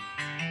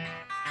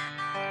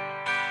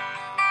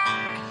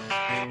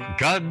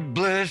 God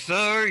bless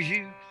our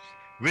youth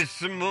with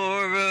some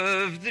more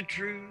of the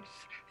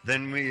truth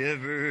than we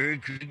ever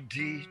could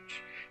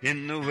teach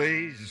in the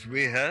ways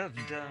we have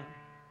done.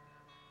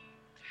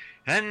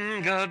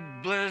 And God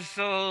bless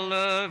all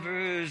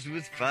lovers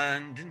with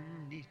finding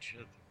each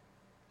other.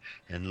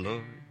 And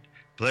Lord,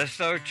 bless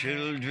our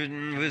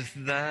children with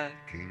thy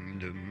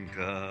kingdom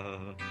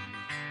come.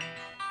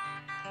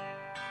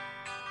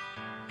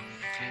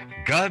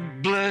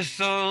 God bless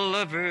all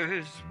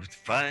lovers with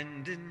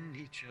finding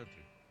each other.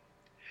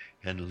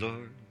 And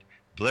Lord,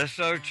 bless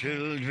our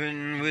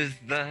children with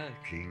thy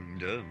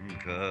kingdom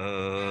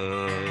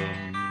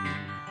come.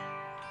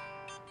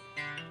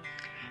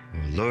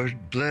 Oh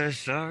Lord,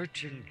 bless our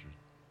children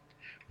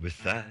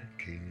with thy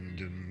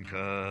kingdom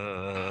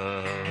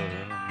come.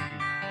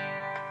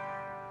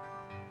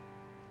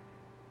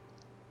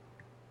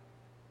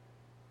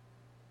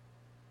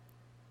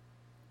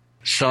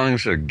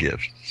 Songs are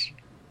gifts.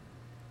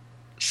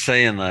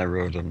 Saying I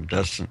wrote them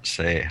doesn't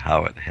say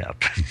how it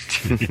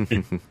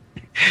happened.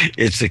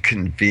 It's a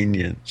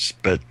convenience,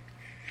 but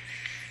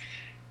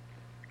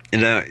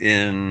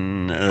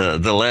in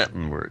the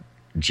Latin word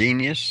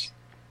genius,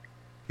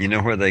 you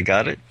know where they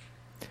got it?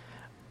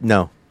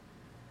 No.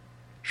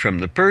 From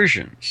the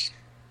Persians.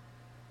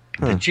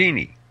 The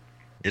genie.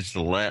 It's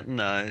the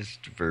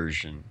Latinized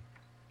version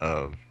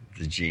of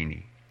the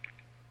genie,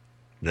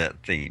 that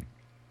theme.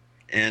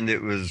 And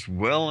it was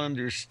well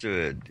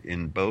understood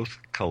in both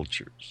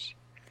cultures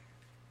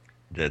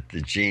that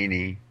the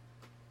genie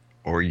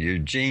or your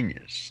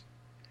genius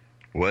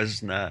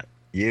was not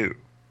you.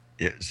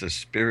 It's a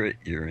spirit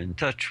you're in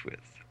touch with.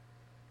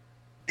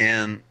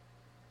 And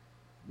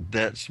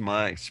that's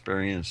my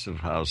experience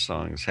of how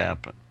songs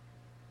happen.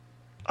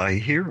 I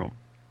hear them.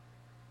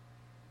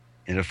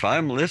 And if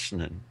I'm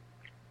listening,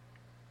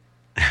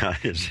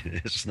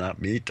 it's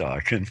not me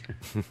talking.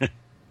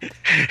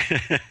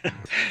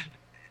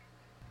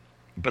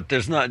 But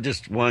there's not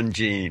just one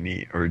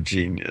genie or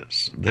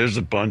genius. There's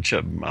a bunch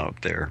of them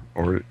out there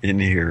or in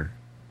here.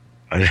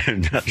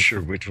 I'm not sure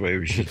which way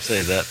we should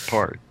say that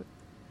part.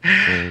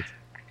 Right.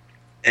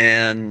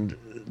 And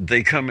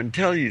they come and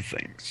tell you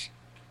things.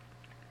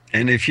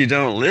 And if you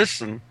don't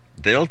listen,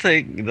 they'll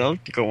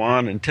go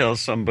on and tell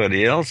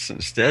somebody else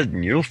instead,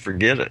 and you'll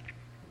forget it.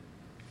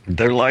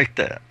 They're like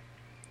that.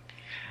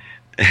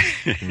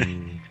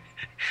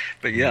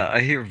 But yeah,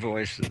 I hear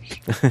voices.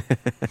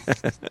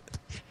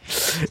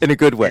 In a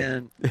good way.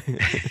 And,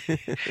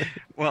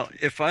 well,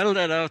 if I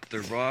let out the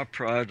raw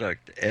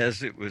product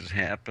as it was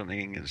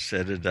happening and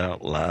said it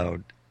out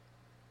loud,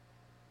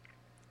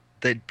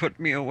 they'd put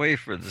me away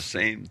for the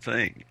same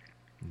thing.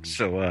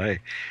 So I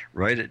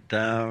write it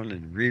down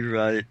and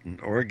rewrite and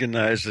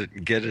organize it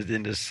and get it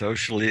into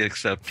socially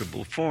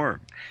acceptable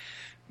form.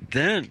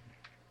 Then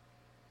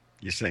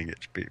you sing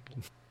it to people.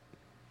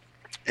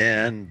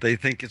 And they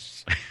think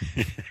it's...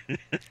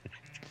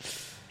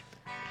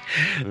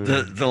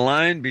 The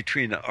line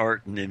between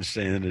art and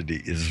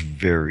insanity is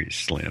very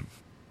slim.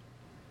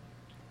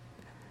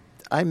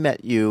 I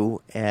met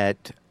you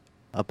at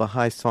a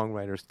Baha'i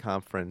Songwriters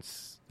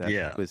Conference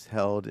that was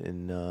held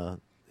in the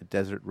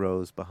Desert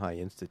Rose Baha'i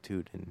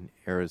Institute in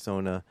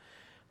Arizona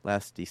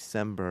last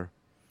December.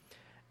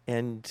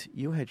 And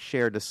you had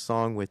shared a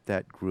song with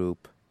that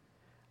group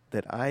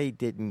that I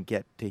didn't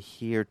get to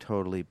hear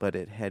totally, but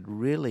it had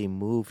really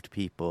moved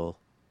people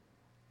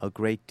a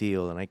great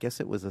deal, and I guess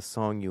it was a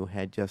song you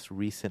had just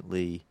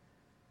recently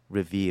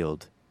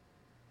revealed.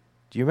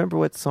 Do you remember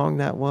what song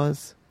that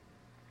was?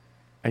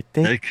 I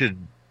think it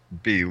could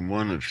be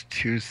one of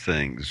two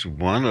things.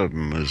 One of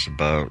them was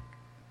about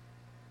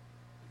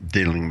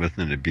dealing with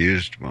an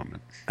abused woman.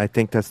 I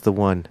think that's the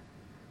one.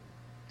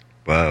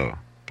 Wow.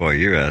 Boy,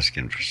 you're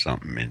asking for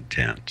something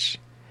intense.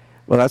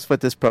 Well, that's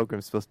what this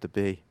program's supposed to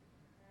be.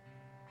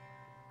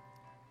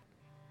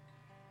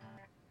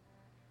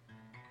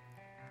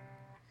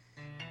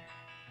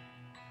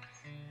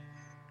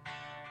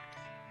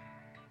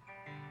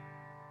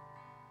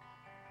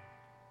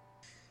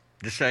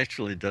 This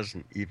actually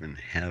doesn't even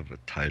have a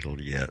title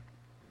yet,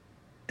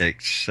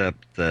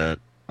 except that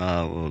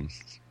I will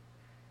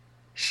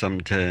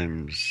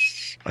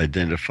sometimes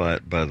identify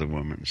it by the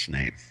woman's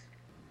name.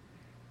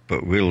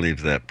 But we'll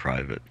leave that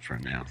private for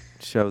now.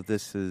 So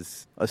this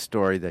is a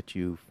story that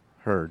you've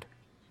heard.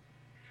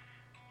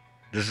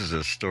 This is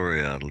a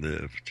story I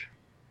lived.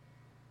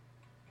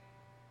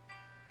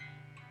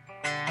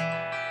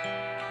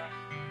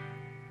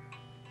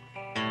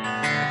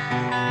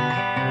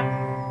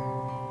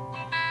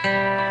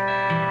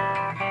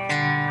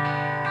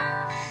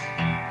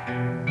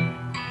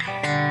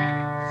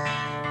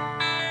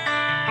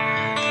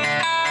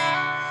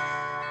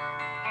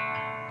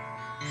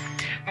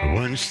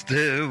 Once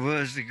there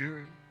was a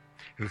girl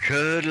who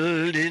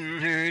cuddled in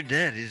her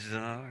daddy's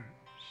arms.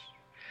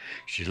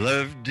 She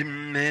loved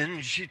him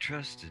and she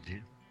trusted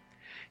him,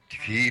 to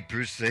keep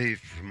her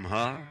safe from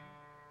harm.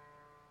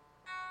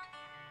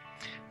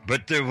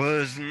 But there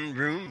wasn't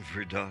room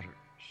for daughters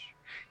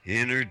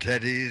in her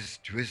daddy's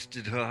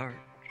twisted heart.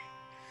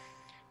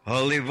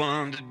 All he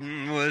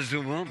wanted was a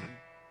woman,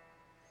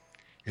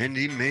 and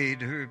he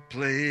made her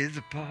play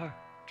the part.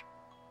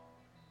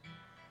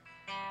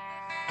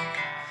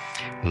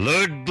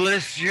 Lord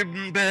bless your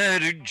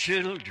battered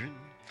children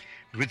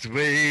with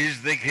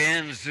ways they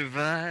can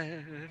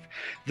survive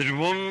that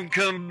won't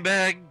come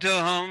back to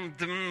haunt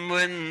them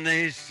when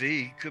they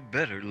seek a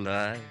better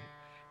life.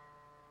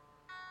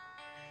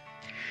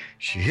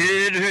 She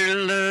hid her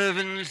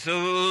loving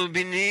soul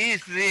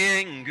beneath the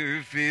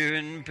anger, fear,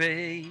 and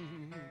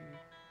pain.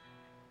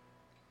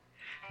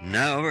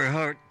 Now her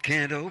heart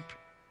can't open,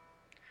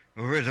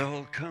 or it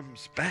all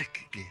comes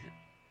back again.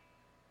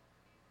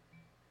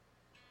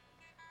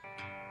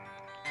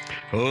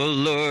 Oh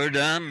Lord,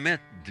 I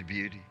met the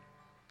beauty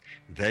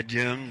that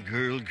young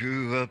girl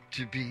grew up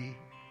to be.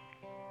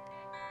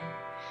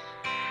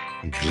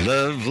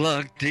 Love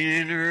locked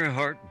in her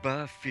heart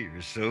by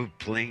fear, so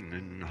plain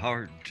and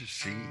hard to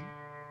see.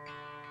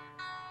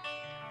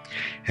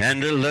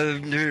 And I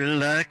loved her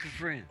like a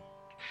friend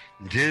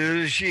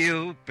until she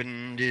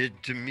opened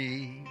it to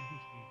me.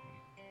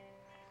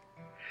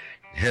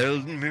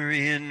 Held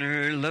me in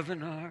her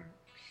loving arms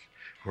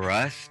where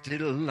I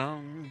still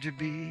long to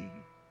be.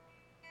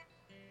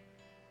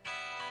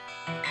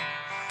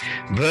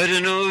 But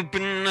an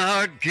open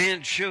heart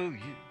can't show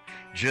you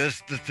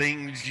just the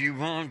things you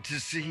want to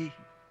see.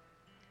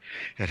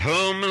 At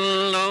home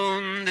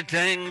alone, the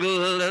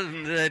tangle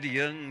of that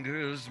young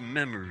girl's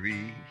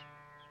memories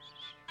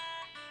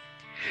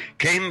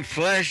came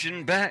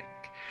flashing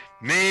back,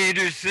 made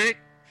her sick,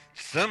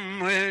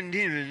 somewhere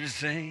near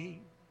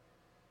insane.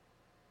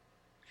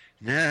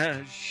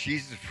 Now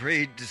she's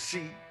afraid to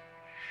see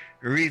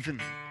or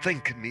even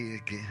think of me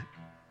again.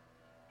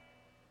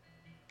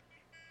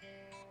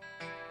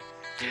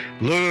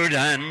 Lord,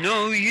 I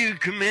know you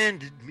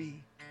commanded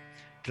me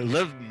to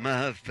love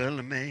my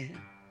fellow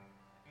man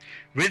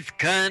with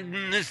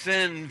kindness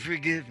and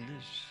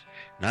forgiveness,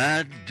 and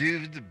I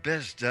do the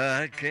best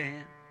I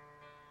can.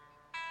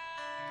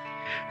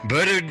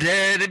 But her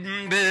dad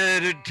had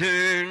better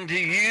turn to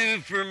you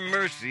for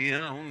mercy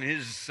on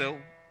his soul,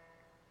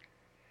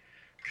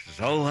 'cause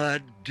all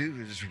I'd do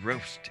is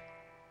roast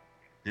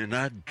it, and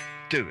I'd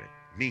do it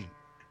mean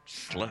and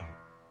slow.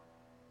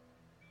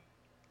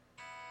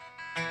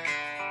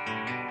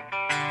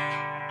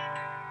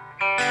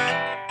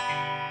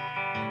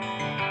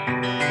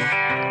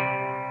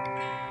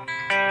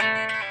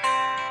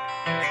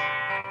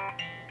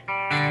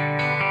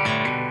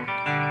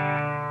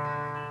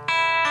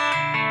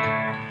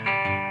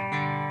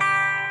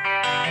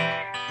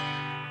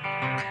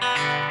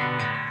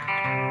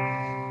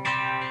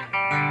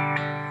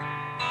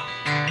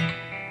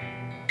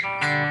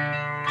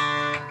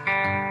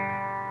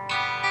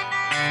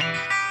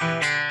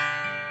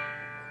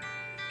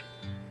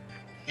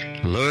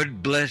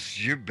 Lord bless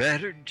your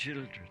battered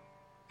children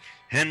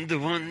and the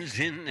ones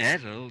in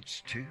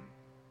adults too,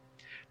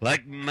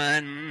 like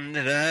mine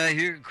that I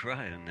hear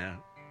crying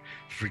out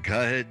for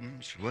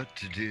guidance what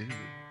to do.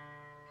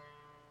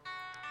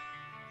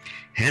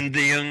 And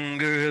the young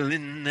girl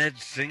in that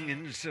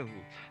singing soul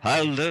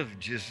I love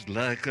just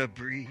like I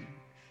breathe,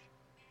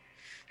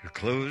 who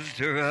closed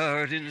her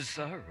heart in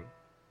sorrow,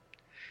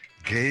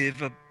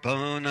 gave up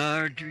on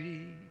our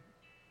dreams.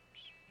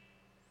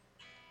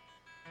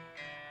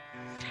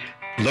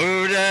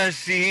 Lord, I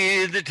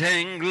see the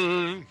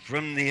tangle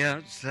from the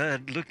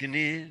outside looking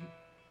in.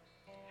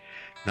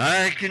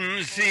 I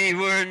can see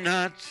where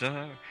knots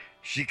are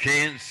she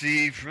can't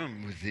see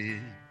from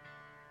within.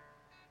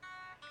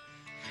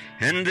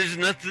 And there's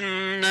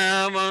nothing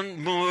I want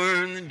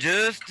more than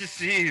just to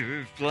see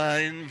her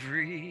flying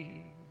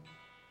free.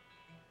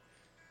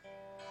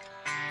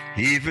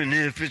 Even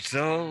if it's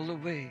all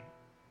away,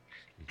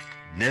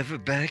 never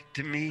back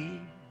to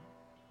me.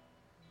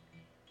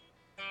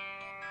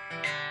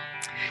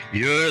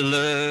 Your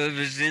love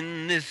is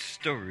in this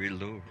story,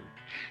 Lord,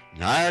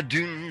 and I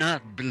do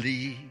not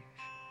believe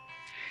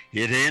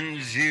it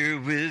ends here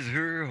with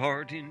her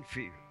heart in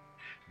fear,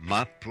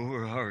 my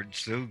poor heart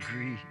so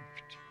grieved.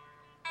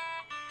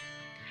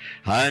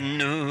 I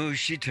know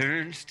she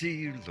turns to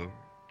you, Lord.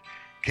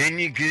 Can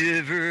you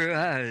give her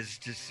eyes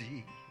to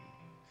see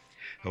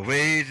a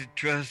way to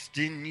trust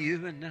in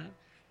you enough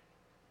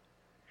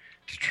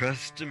to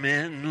trust a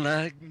man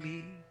like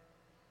me?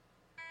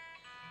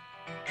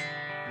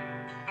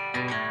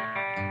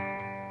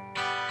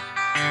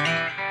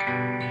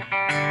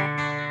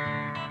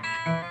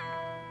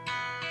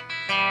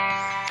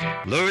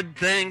 Lord,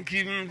 thank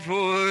you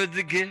for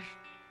the gift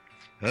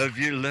of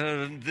your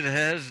love that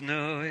has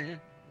no end.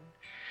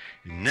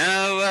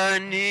 Now I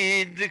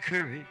need the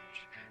courage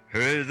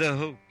or the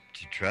hope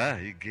to try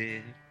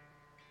again.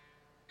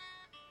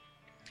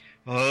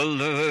 Oh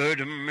Lord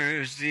of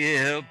mercy,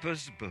 help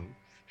us both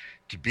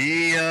to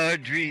be our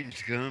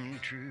dreams come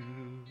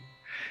true,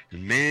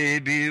 and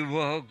maybe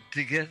walk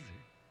together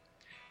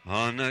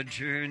on our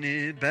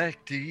journey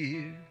back to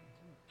you.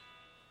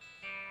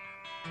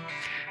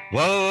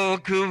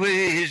 Walk a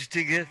ways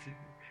together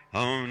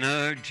on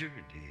our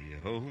journey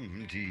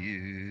home to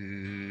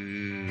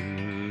you.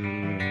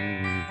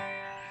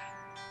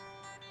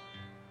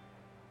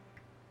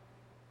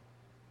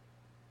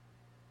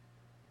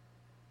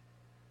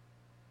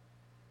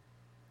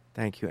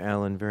 Thank you,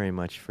 Alan, very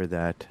much for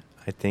that.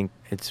 I think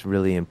it's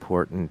really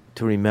important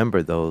to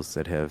remember those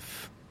that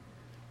have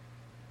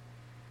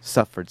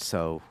suffered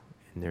so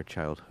in their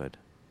childhood.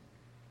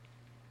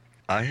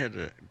 I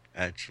had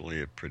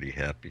actually a pretty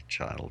happy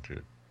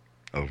childhood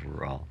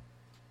overall,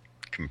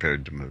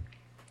 compared to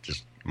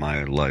just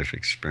my life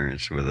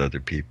experience with other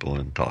people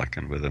and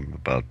talking with them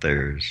about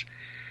theirs,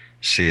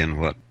 seeing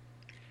what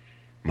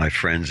my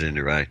friends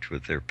interact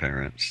with their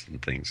parents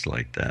and things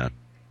like that.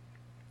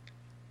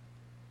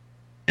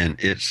 And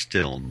it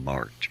still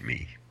marked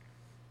me.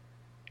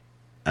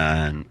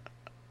 And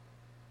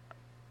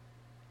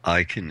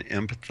I can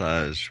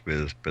empathize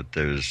with, but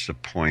there's a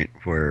point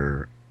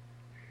where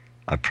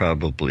I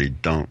probably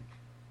don't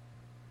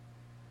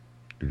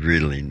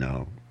really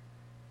know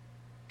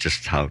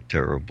just how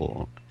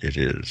terrible it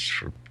is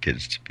for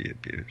kids to be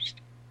abused.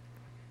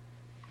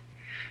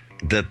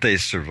 That they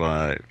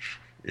survive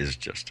is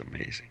just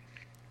amazing.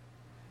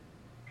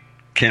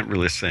 Can't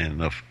really say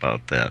enough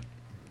about that.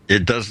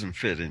 It doesn't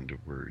fit into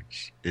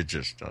words. It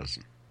just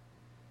doesn't.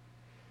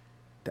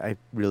 I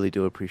really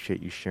do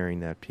appreciate you sharing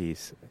that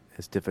piece,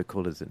 as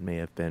difficult as it may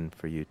have been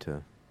for you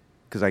to,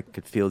 because I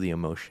could feel the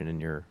emotion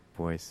in your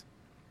voice.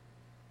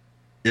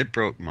 It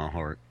broke my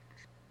heart.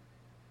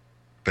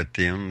 But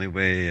the only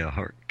way a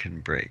heart can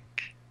break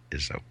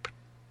is open.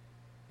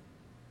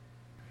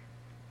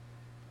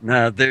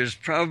 Now, there's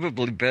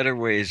probably better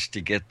ways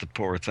to get the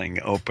poor thing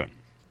open,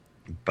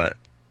 but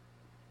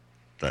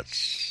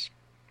that's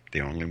the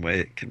only way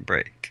it can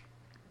break,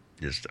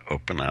 is to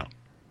open out.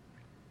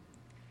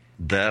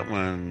 That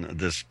one,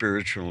 the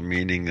spiritual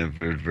meaning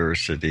of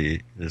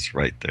adversity is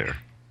right there.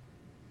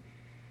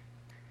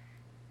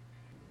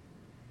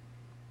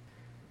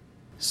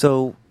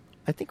 So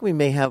I think we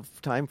may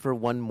have time for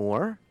one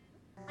more.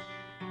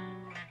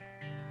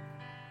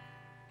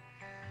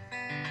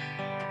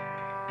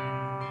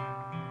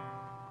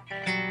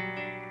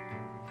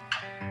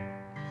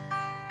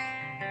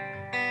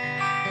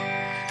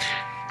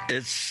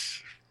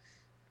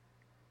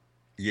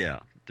 Yeah,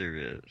 there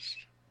is.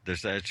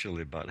 There's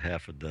actually about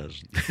half a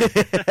dozen.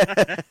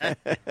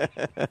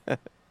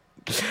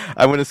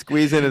 I want to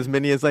squeeze in as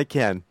many as I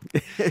can.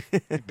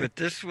 But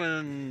this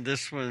one's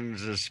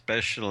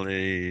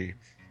especially,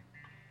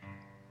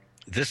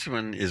 this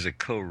one is a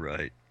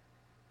co-write.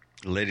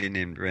 A lady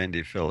named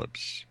Randy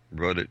Phillips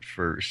wrote it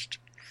first.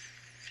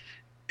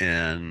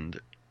 And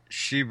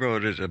she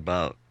wrote it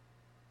about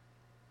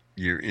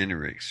your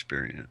inner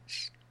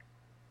experience,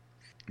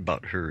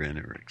 about her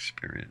inner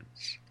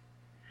experience.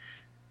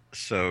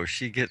 So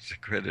she gets the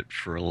credit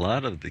for a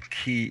lot of the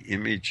key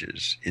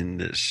images in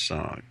this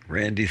song.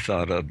 Randy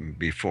thought of them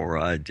before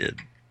I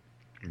did.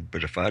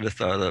 But if I'd have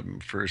thought of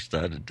them first,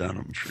 I'd have done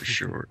them for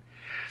sure.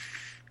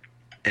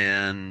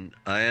 And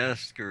I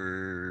asked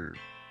her,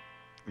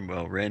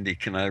 well, Randy,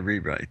 can I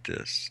rewrite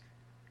this?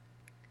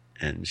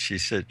 And she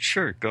said,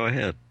 sure, go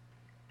ahead.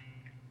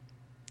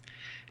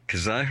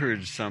 Because I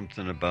heard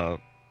something about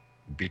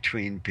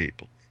between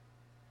people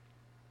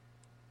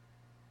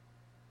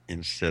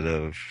instead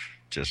of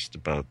just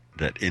about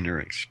that inner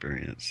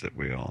experience that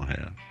we all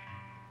have.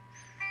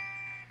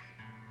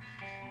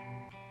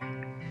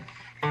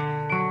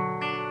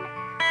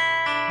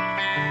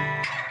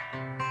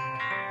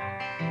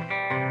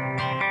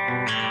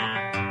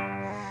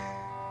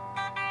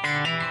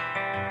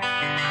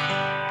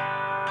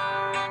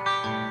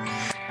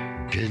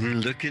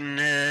 Been looking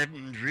at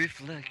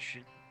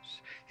reflections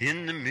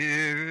in the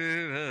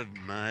mirror of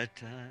my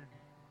time,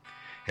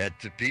 at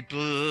the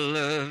people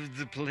of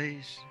the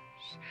places,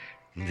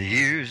 the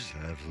years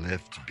I've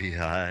left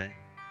behind.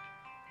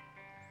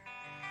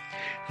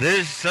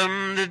 There's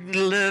some that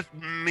left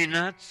me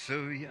not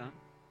so young,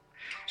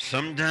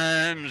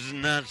 sometimes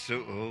not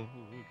so old.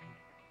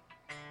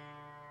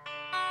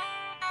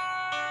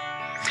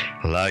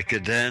 Like a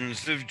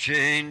dance of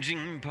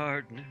changing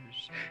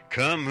partners,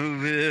 come who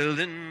will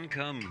and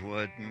come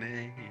what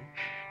may.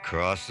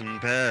 Crossing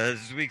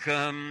paths we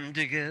come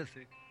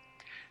together,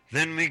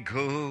 then we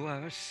go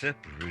our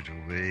separate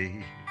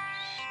ways.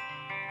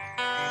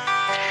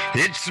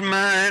 It's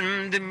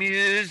mine, the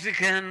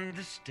music and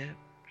the steps.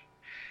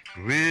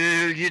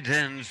 Will you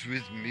dance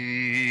with me?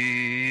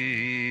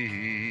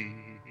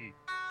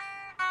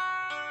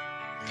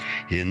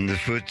 In the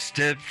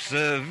footsteps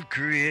of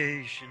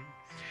creation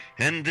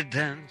and the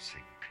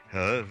dancing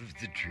of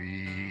the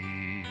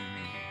dream.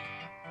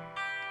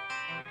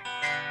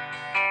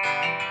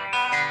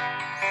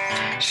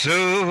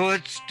 So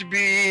what's to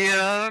be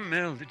our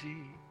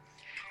melody?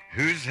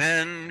 Whose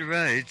hand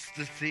writes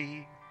the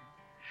theme?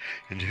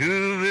 And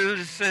who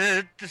will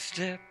set the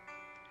step?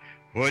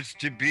 What's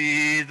to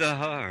be the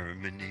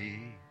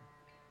harmony?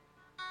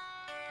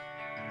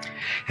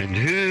 And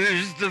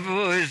who's the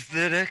voice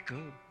that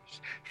echoes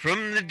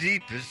from the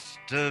deepest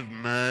of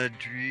my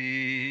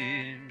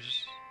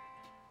dreams,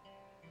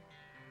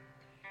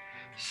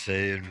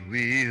 saying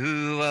we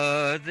who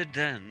are the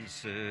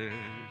dancers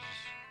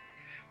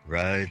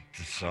write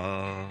the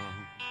song.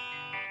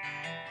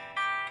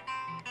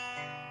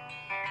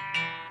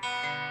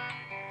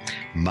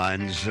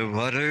 Mine's a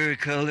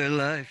watercolor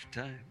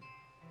lifetime.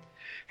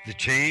 The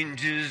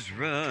changes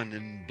run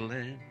and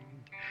blend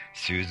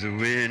through the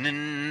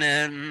winning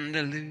and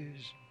the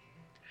losing,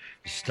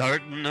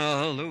 starting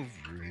all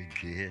over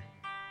again.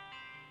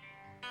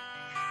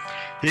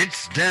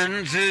 It's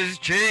dancers,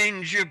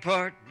 change your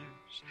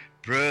partners,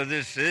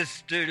 brother,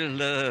 sister,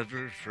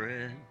 lover,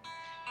 friend.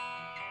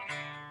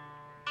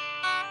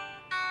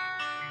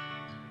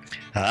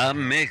 I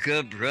make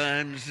up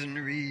rhymes and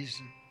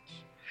reasons,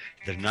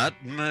 they're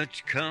not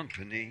much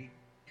company.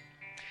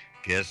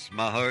 Guess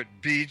my heart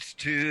beats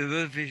to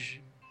a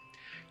vision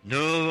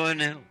no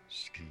one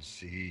else can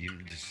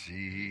seem to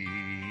see.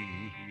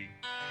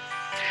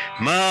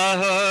 My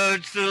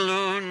heart's the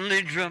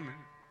lonely drummer,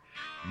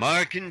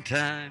 marking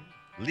time,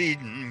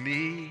 leading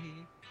me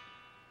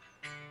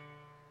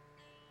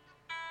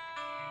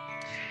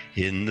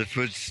in the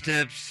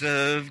footsteps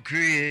of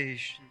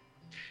creation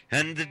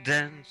and the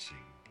dancing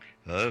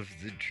of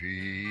the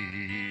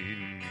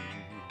dream.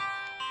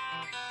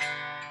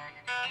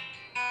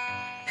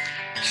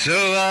 So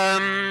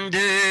I'm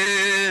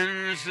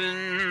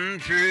dancing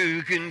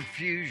through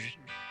confusion,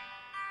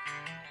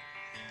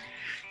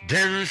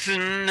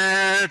 dancing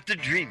at the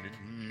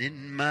dreaming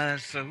in my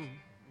soul,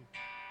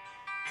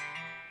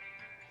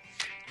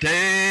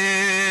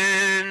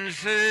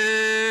 dancing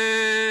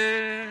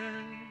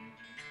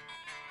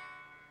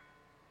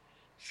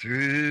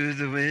through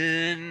the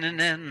winning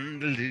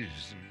and the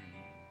losing,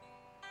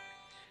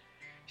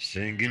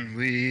 singing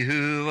we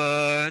who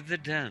are the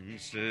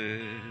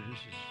dancers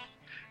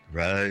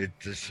write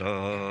the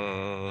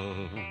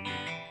song.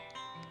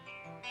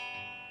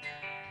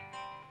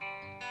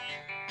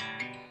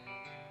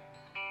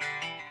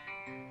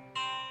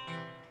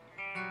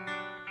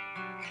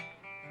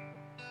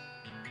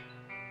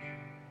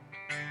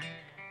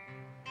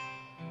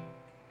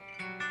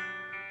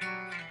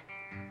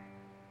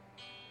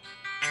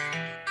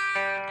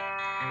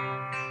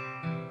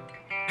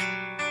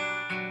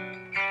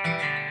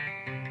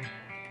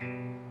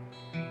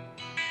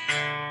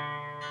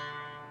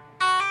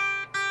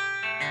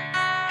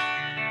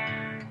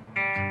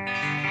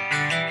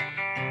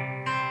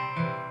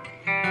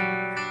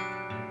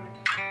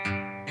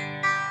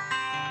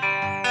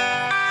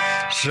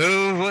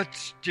 So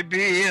what's to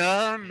be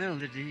our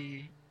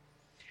melody?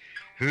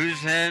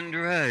 Whose hand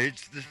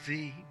writes the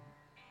theme?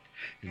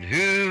 And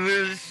who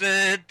will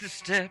set the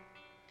step?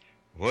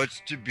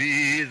 What's to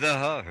be the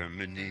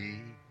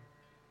harmony?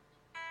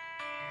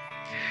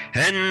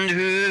 And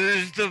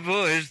who's the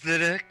voice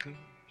that echoes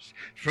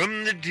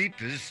from the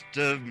deepest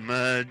of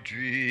my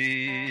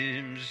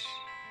dreams,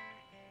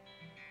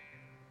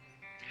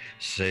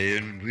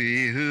 saying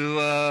we who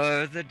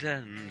are the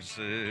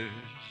dancers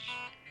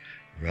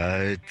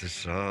write the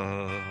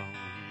song.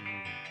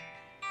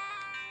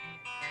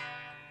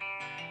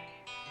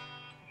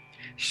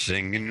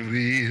 Singing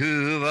we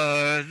who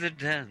are the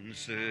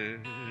dancers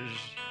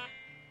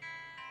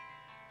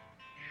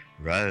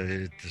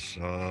write the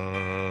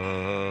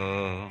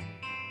song.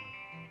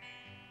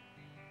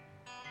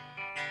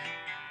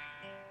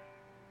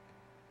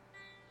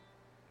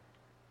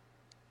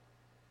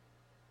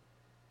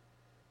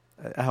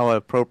 How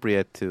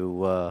appropriate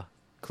to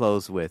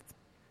close with.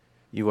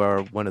 You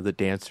are one of the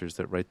dancers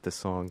that write the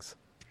songs.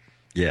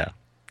 Yeah.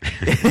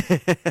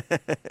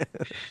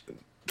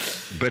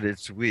 But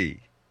it's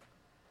we.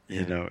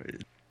 You know,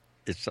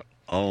 it's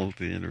all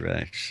the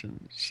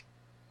interactions.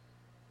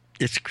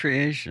 It's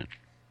creation.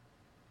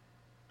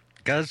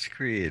 God's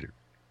creator.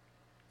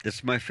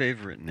 It's my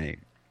favorite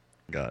name.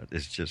 God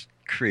is just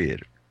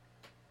creator.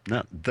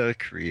 Not the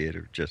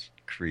creator, just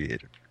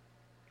creator.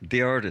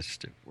 The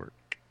artist at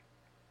work.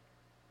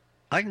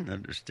 I can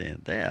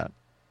understand that,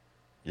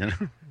 you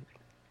know.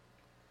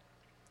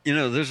 You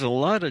know, there's a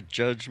lot of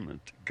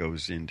judgment that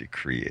goes into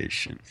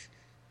creation.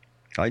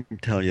 I can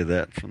tell you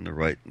that from the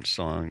writing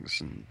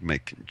songs and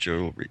making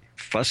jewelry.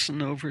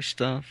 Fussing over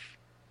stuff.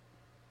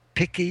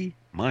 Picky,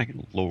 my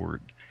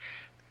Lord.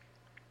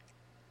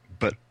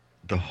 But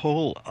the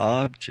whole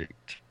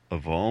object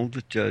of all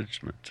the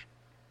judgment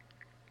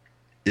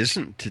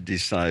isn't to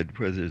decide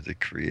whether the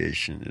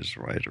creation is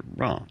right or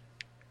wrong.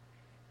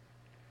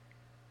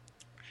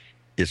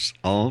 It's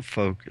all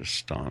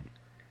focused on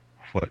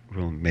what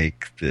will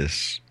make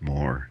this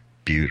more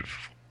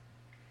beautiful.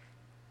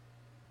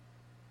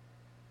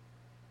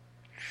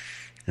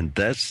 And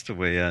that's the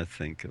way I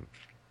think of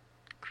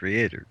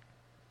creator.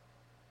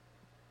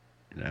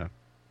 You know,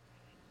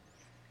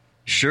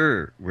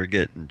 sure, we're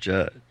getting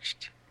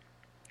judged,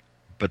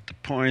 but the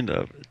point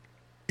of it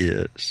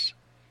is,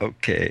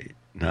 okay,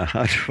 now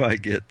how do I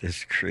get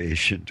this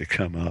creation to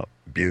come out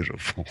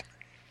beautiful?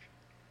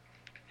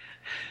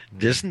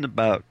 It isn't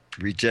about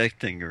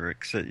rejecting or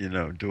accept, you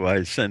know, do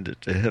I send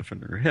it to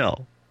heaven or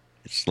hell?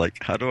 It's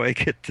like, how do I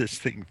get this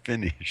thing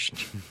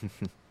finished?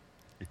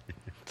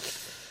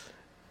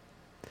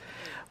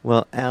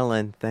 Well,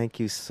 Alan, thank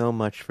you so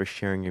much for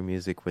sharing your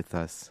music with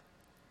us.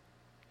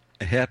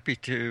 Happy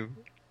to.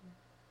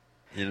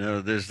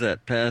 There's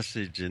that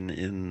passage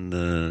in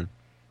the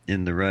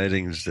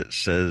writings that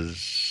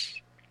says,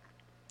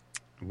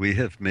 "We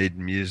have made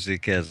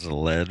music as a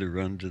ladder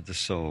unto the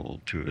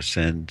soul to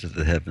ascend to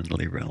the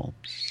heavenly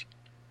realms."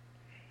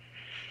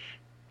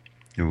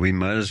 And we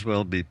might as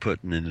well be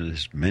putting in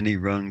as many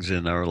rungs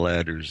in our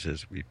ladders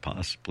as we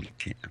possibly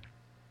can.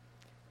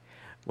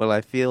 Well,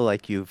 I feel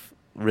like you've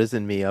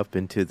risen me up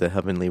into the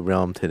heavenly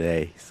realm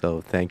today, so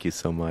thank you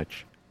so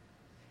much.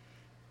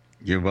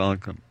 You're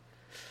welcome.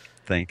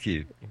 Thank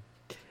you.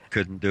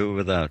 Couldn't do it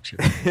without you.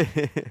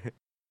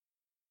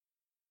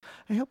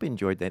 I hope you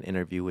enjoyed that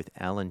interview with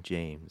Alan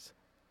James,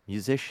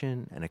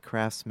 musician and a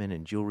craftsman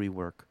in jewelry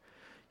work.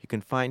 You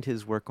can find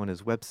his work on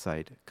his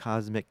website,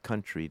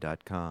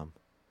 cosmiccountry.com.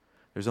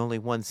 There's only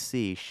one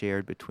C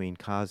shared between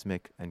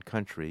cosmic and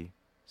country,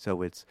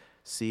 so it's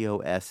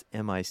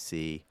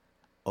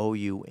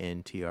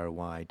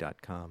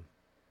COSMICOUNTRY.com.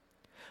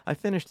 I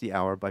finished the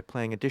hour by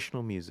playing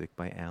additional music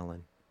by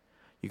Alan.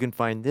 You can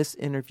find this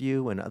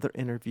interview and other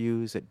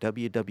interviews at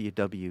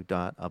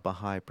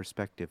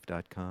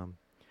www.abahaiperspective.com.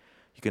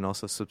 You can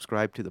also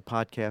subscribe to the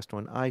podcast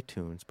on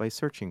iTunes by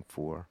searching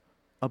for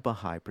A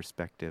Baha'i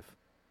Perspective.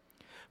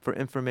 For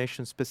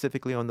information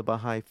specifically on the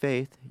Baha'i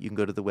Faith, you can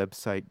go to the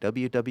website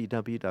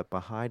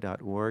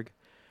www.baha'i.org,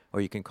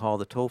 or you can call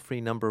the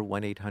toll-free number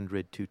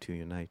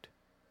 1-800-22-UNITE.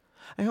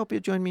 I hope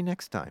you'll join me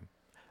next time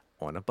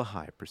on A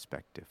Baha'i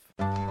Perspective.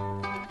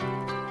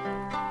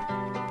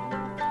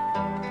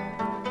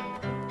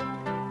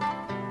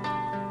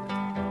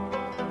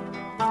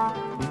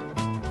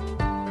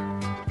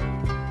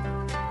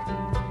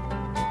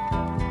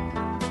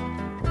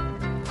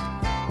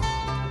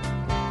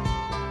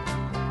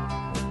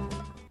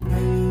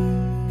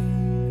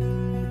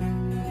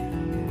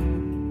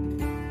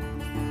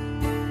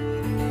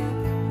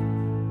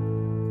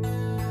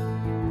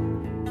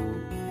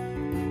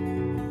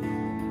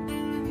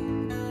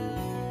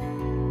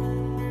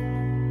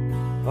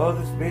 All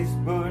the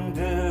spaceborne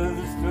tell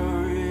the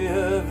story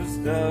of a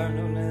star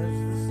known as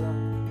the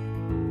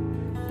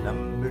sun. The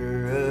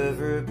number of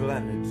her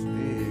planets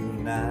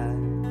being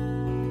 9.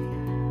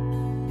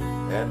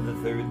 And the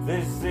third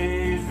they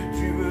say is a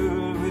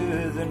jewel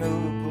with an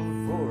opal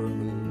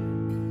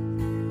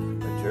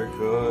foremoon, a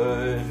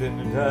turquoise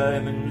and a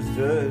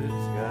diamond-studded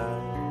sky.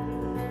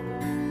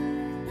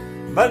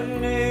 My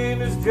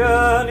name is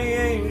Johnny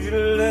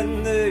Angel,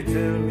 and they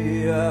tell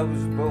me I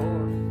was born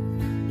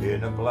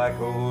in a black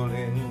hole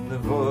in the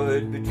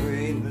void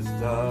between the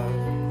stars.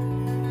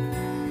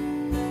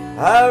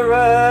 I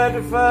ride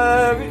a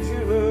fiery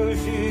jewel,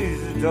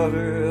 she's the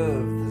daughter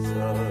of the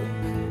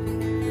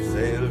sun. We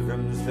sail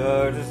from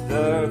star to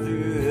star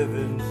through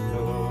heaven's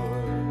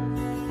doors.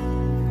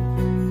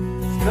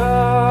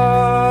 Star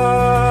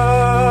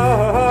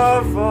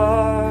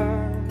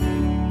far,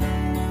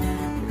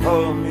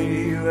 call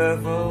me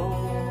UFO.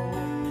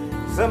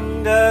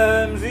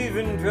 Sometimes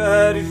even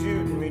try to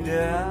shoot me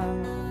down.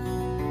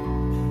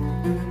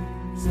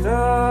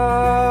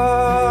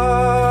 Star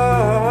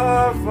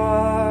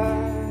far,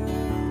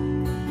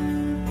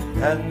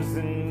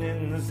 dancing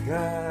in the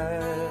sky.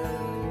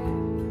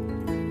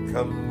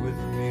 Come with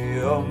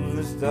me on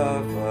the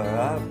starfire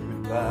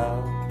outward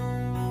bound.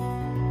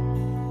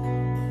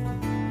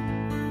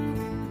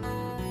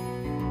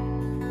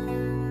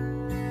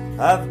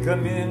 I've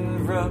come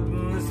in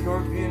from the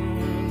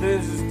scorpion,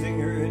 there's a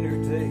stinger in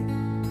her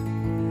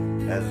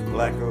tail, as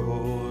black a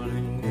hole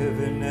in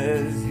heaven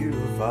as you'll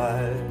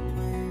find.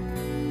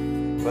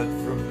 But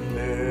from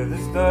there the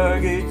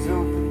stargates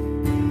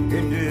open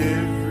into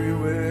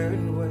everywhere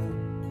and when,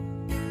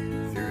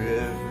 through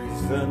every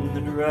sun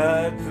that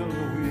rides on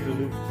the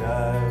wheel of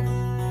time.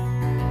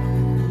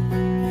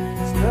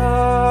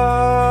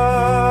 Star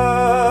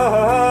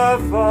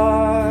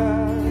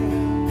far,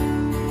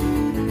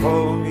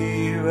 call me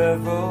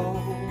UFO.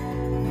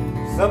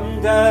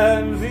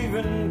 Sometimes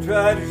even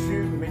try to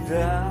shoot me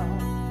down.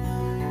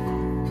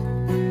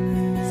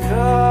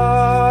 Star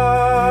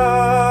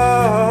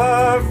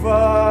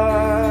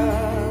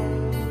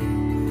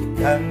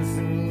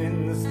dancing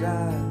in the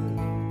sky.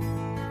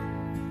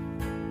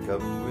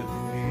 Come with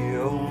me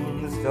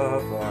on the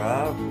starfire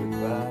outward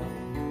bound.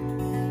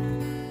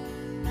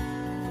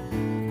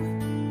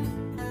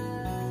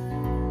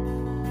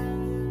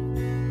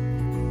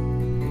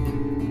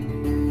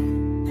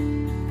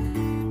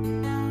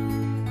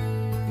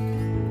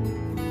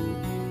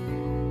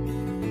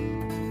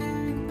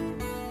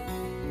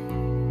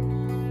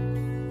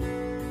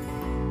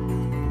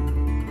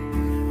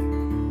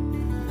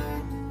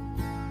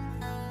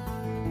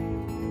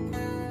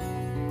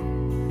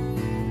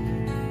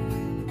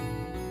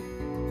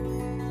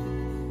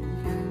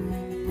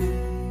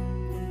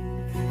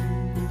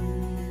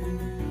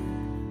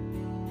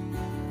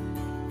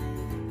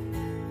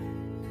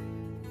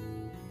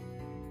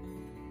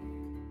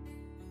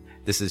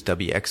 This is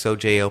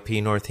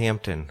WXOJLP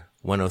Northampton,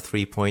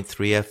 103.3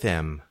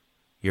 FM,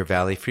 your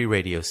Valley Free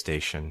Radio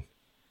station,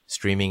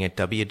 streaming at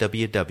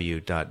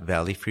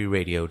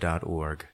www.valleyfreeradio.org.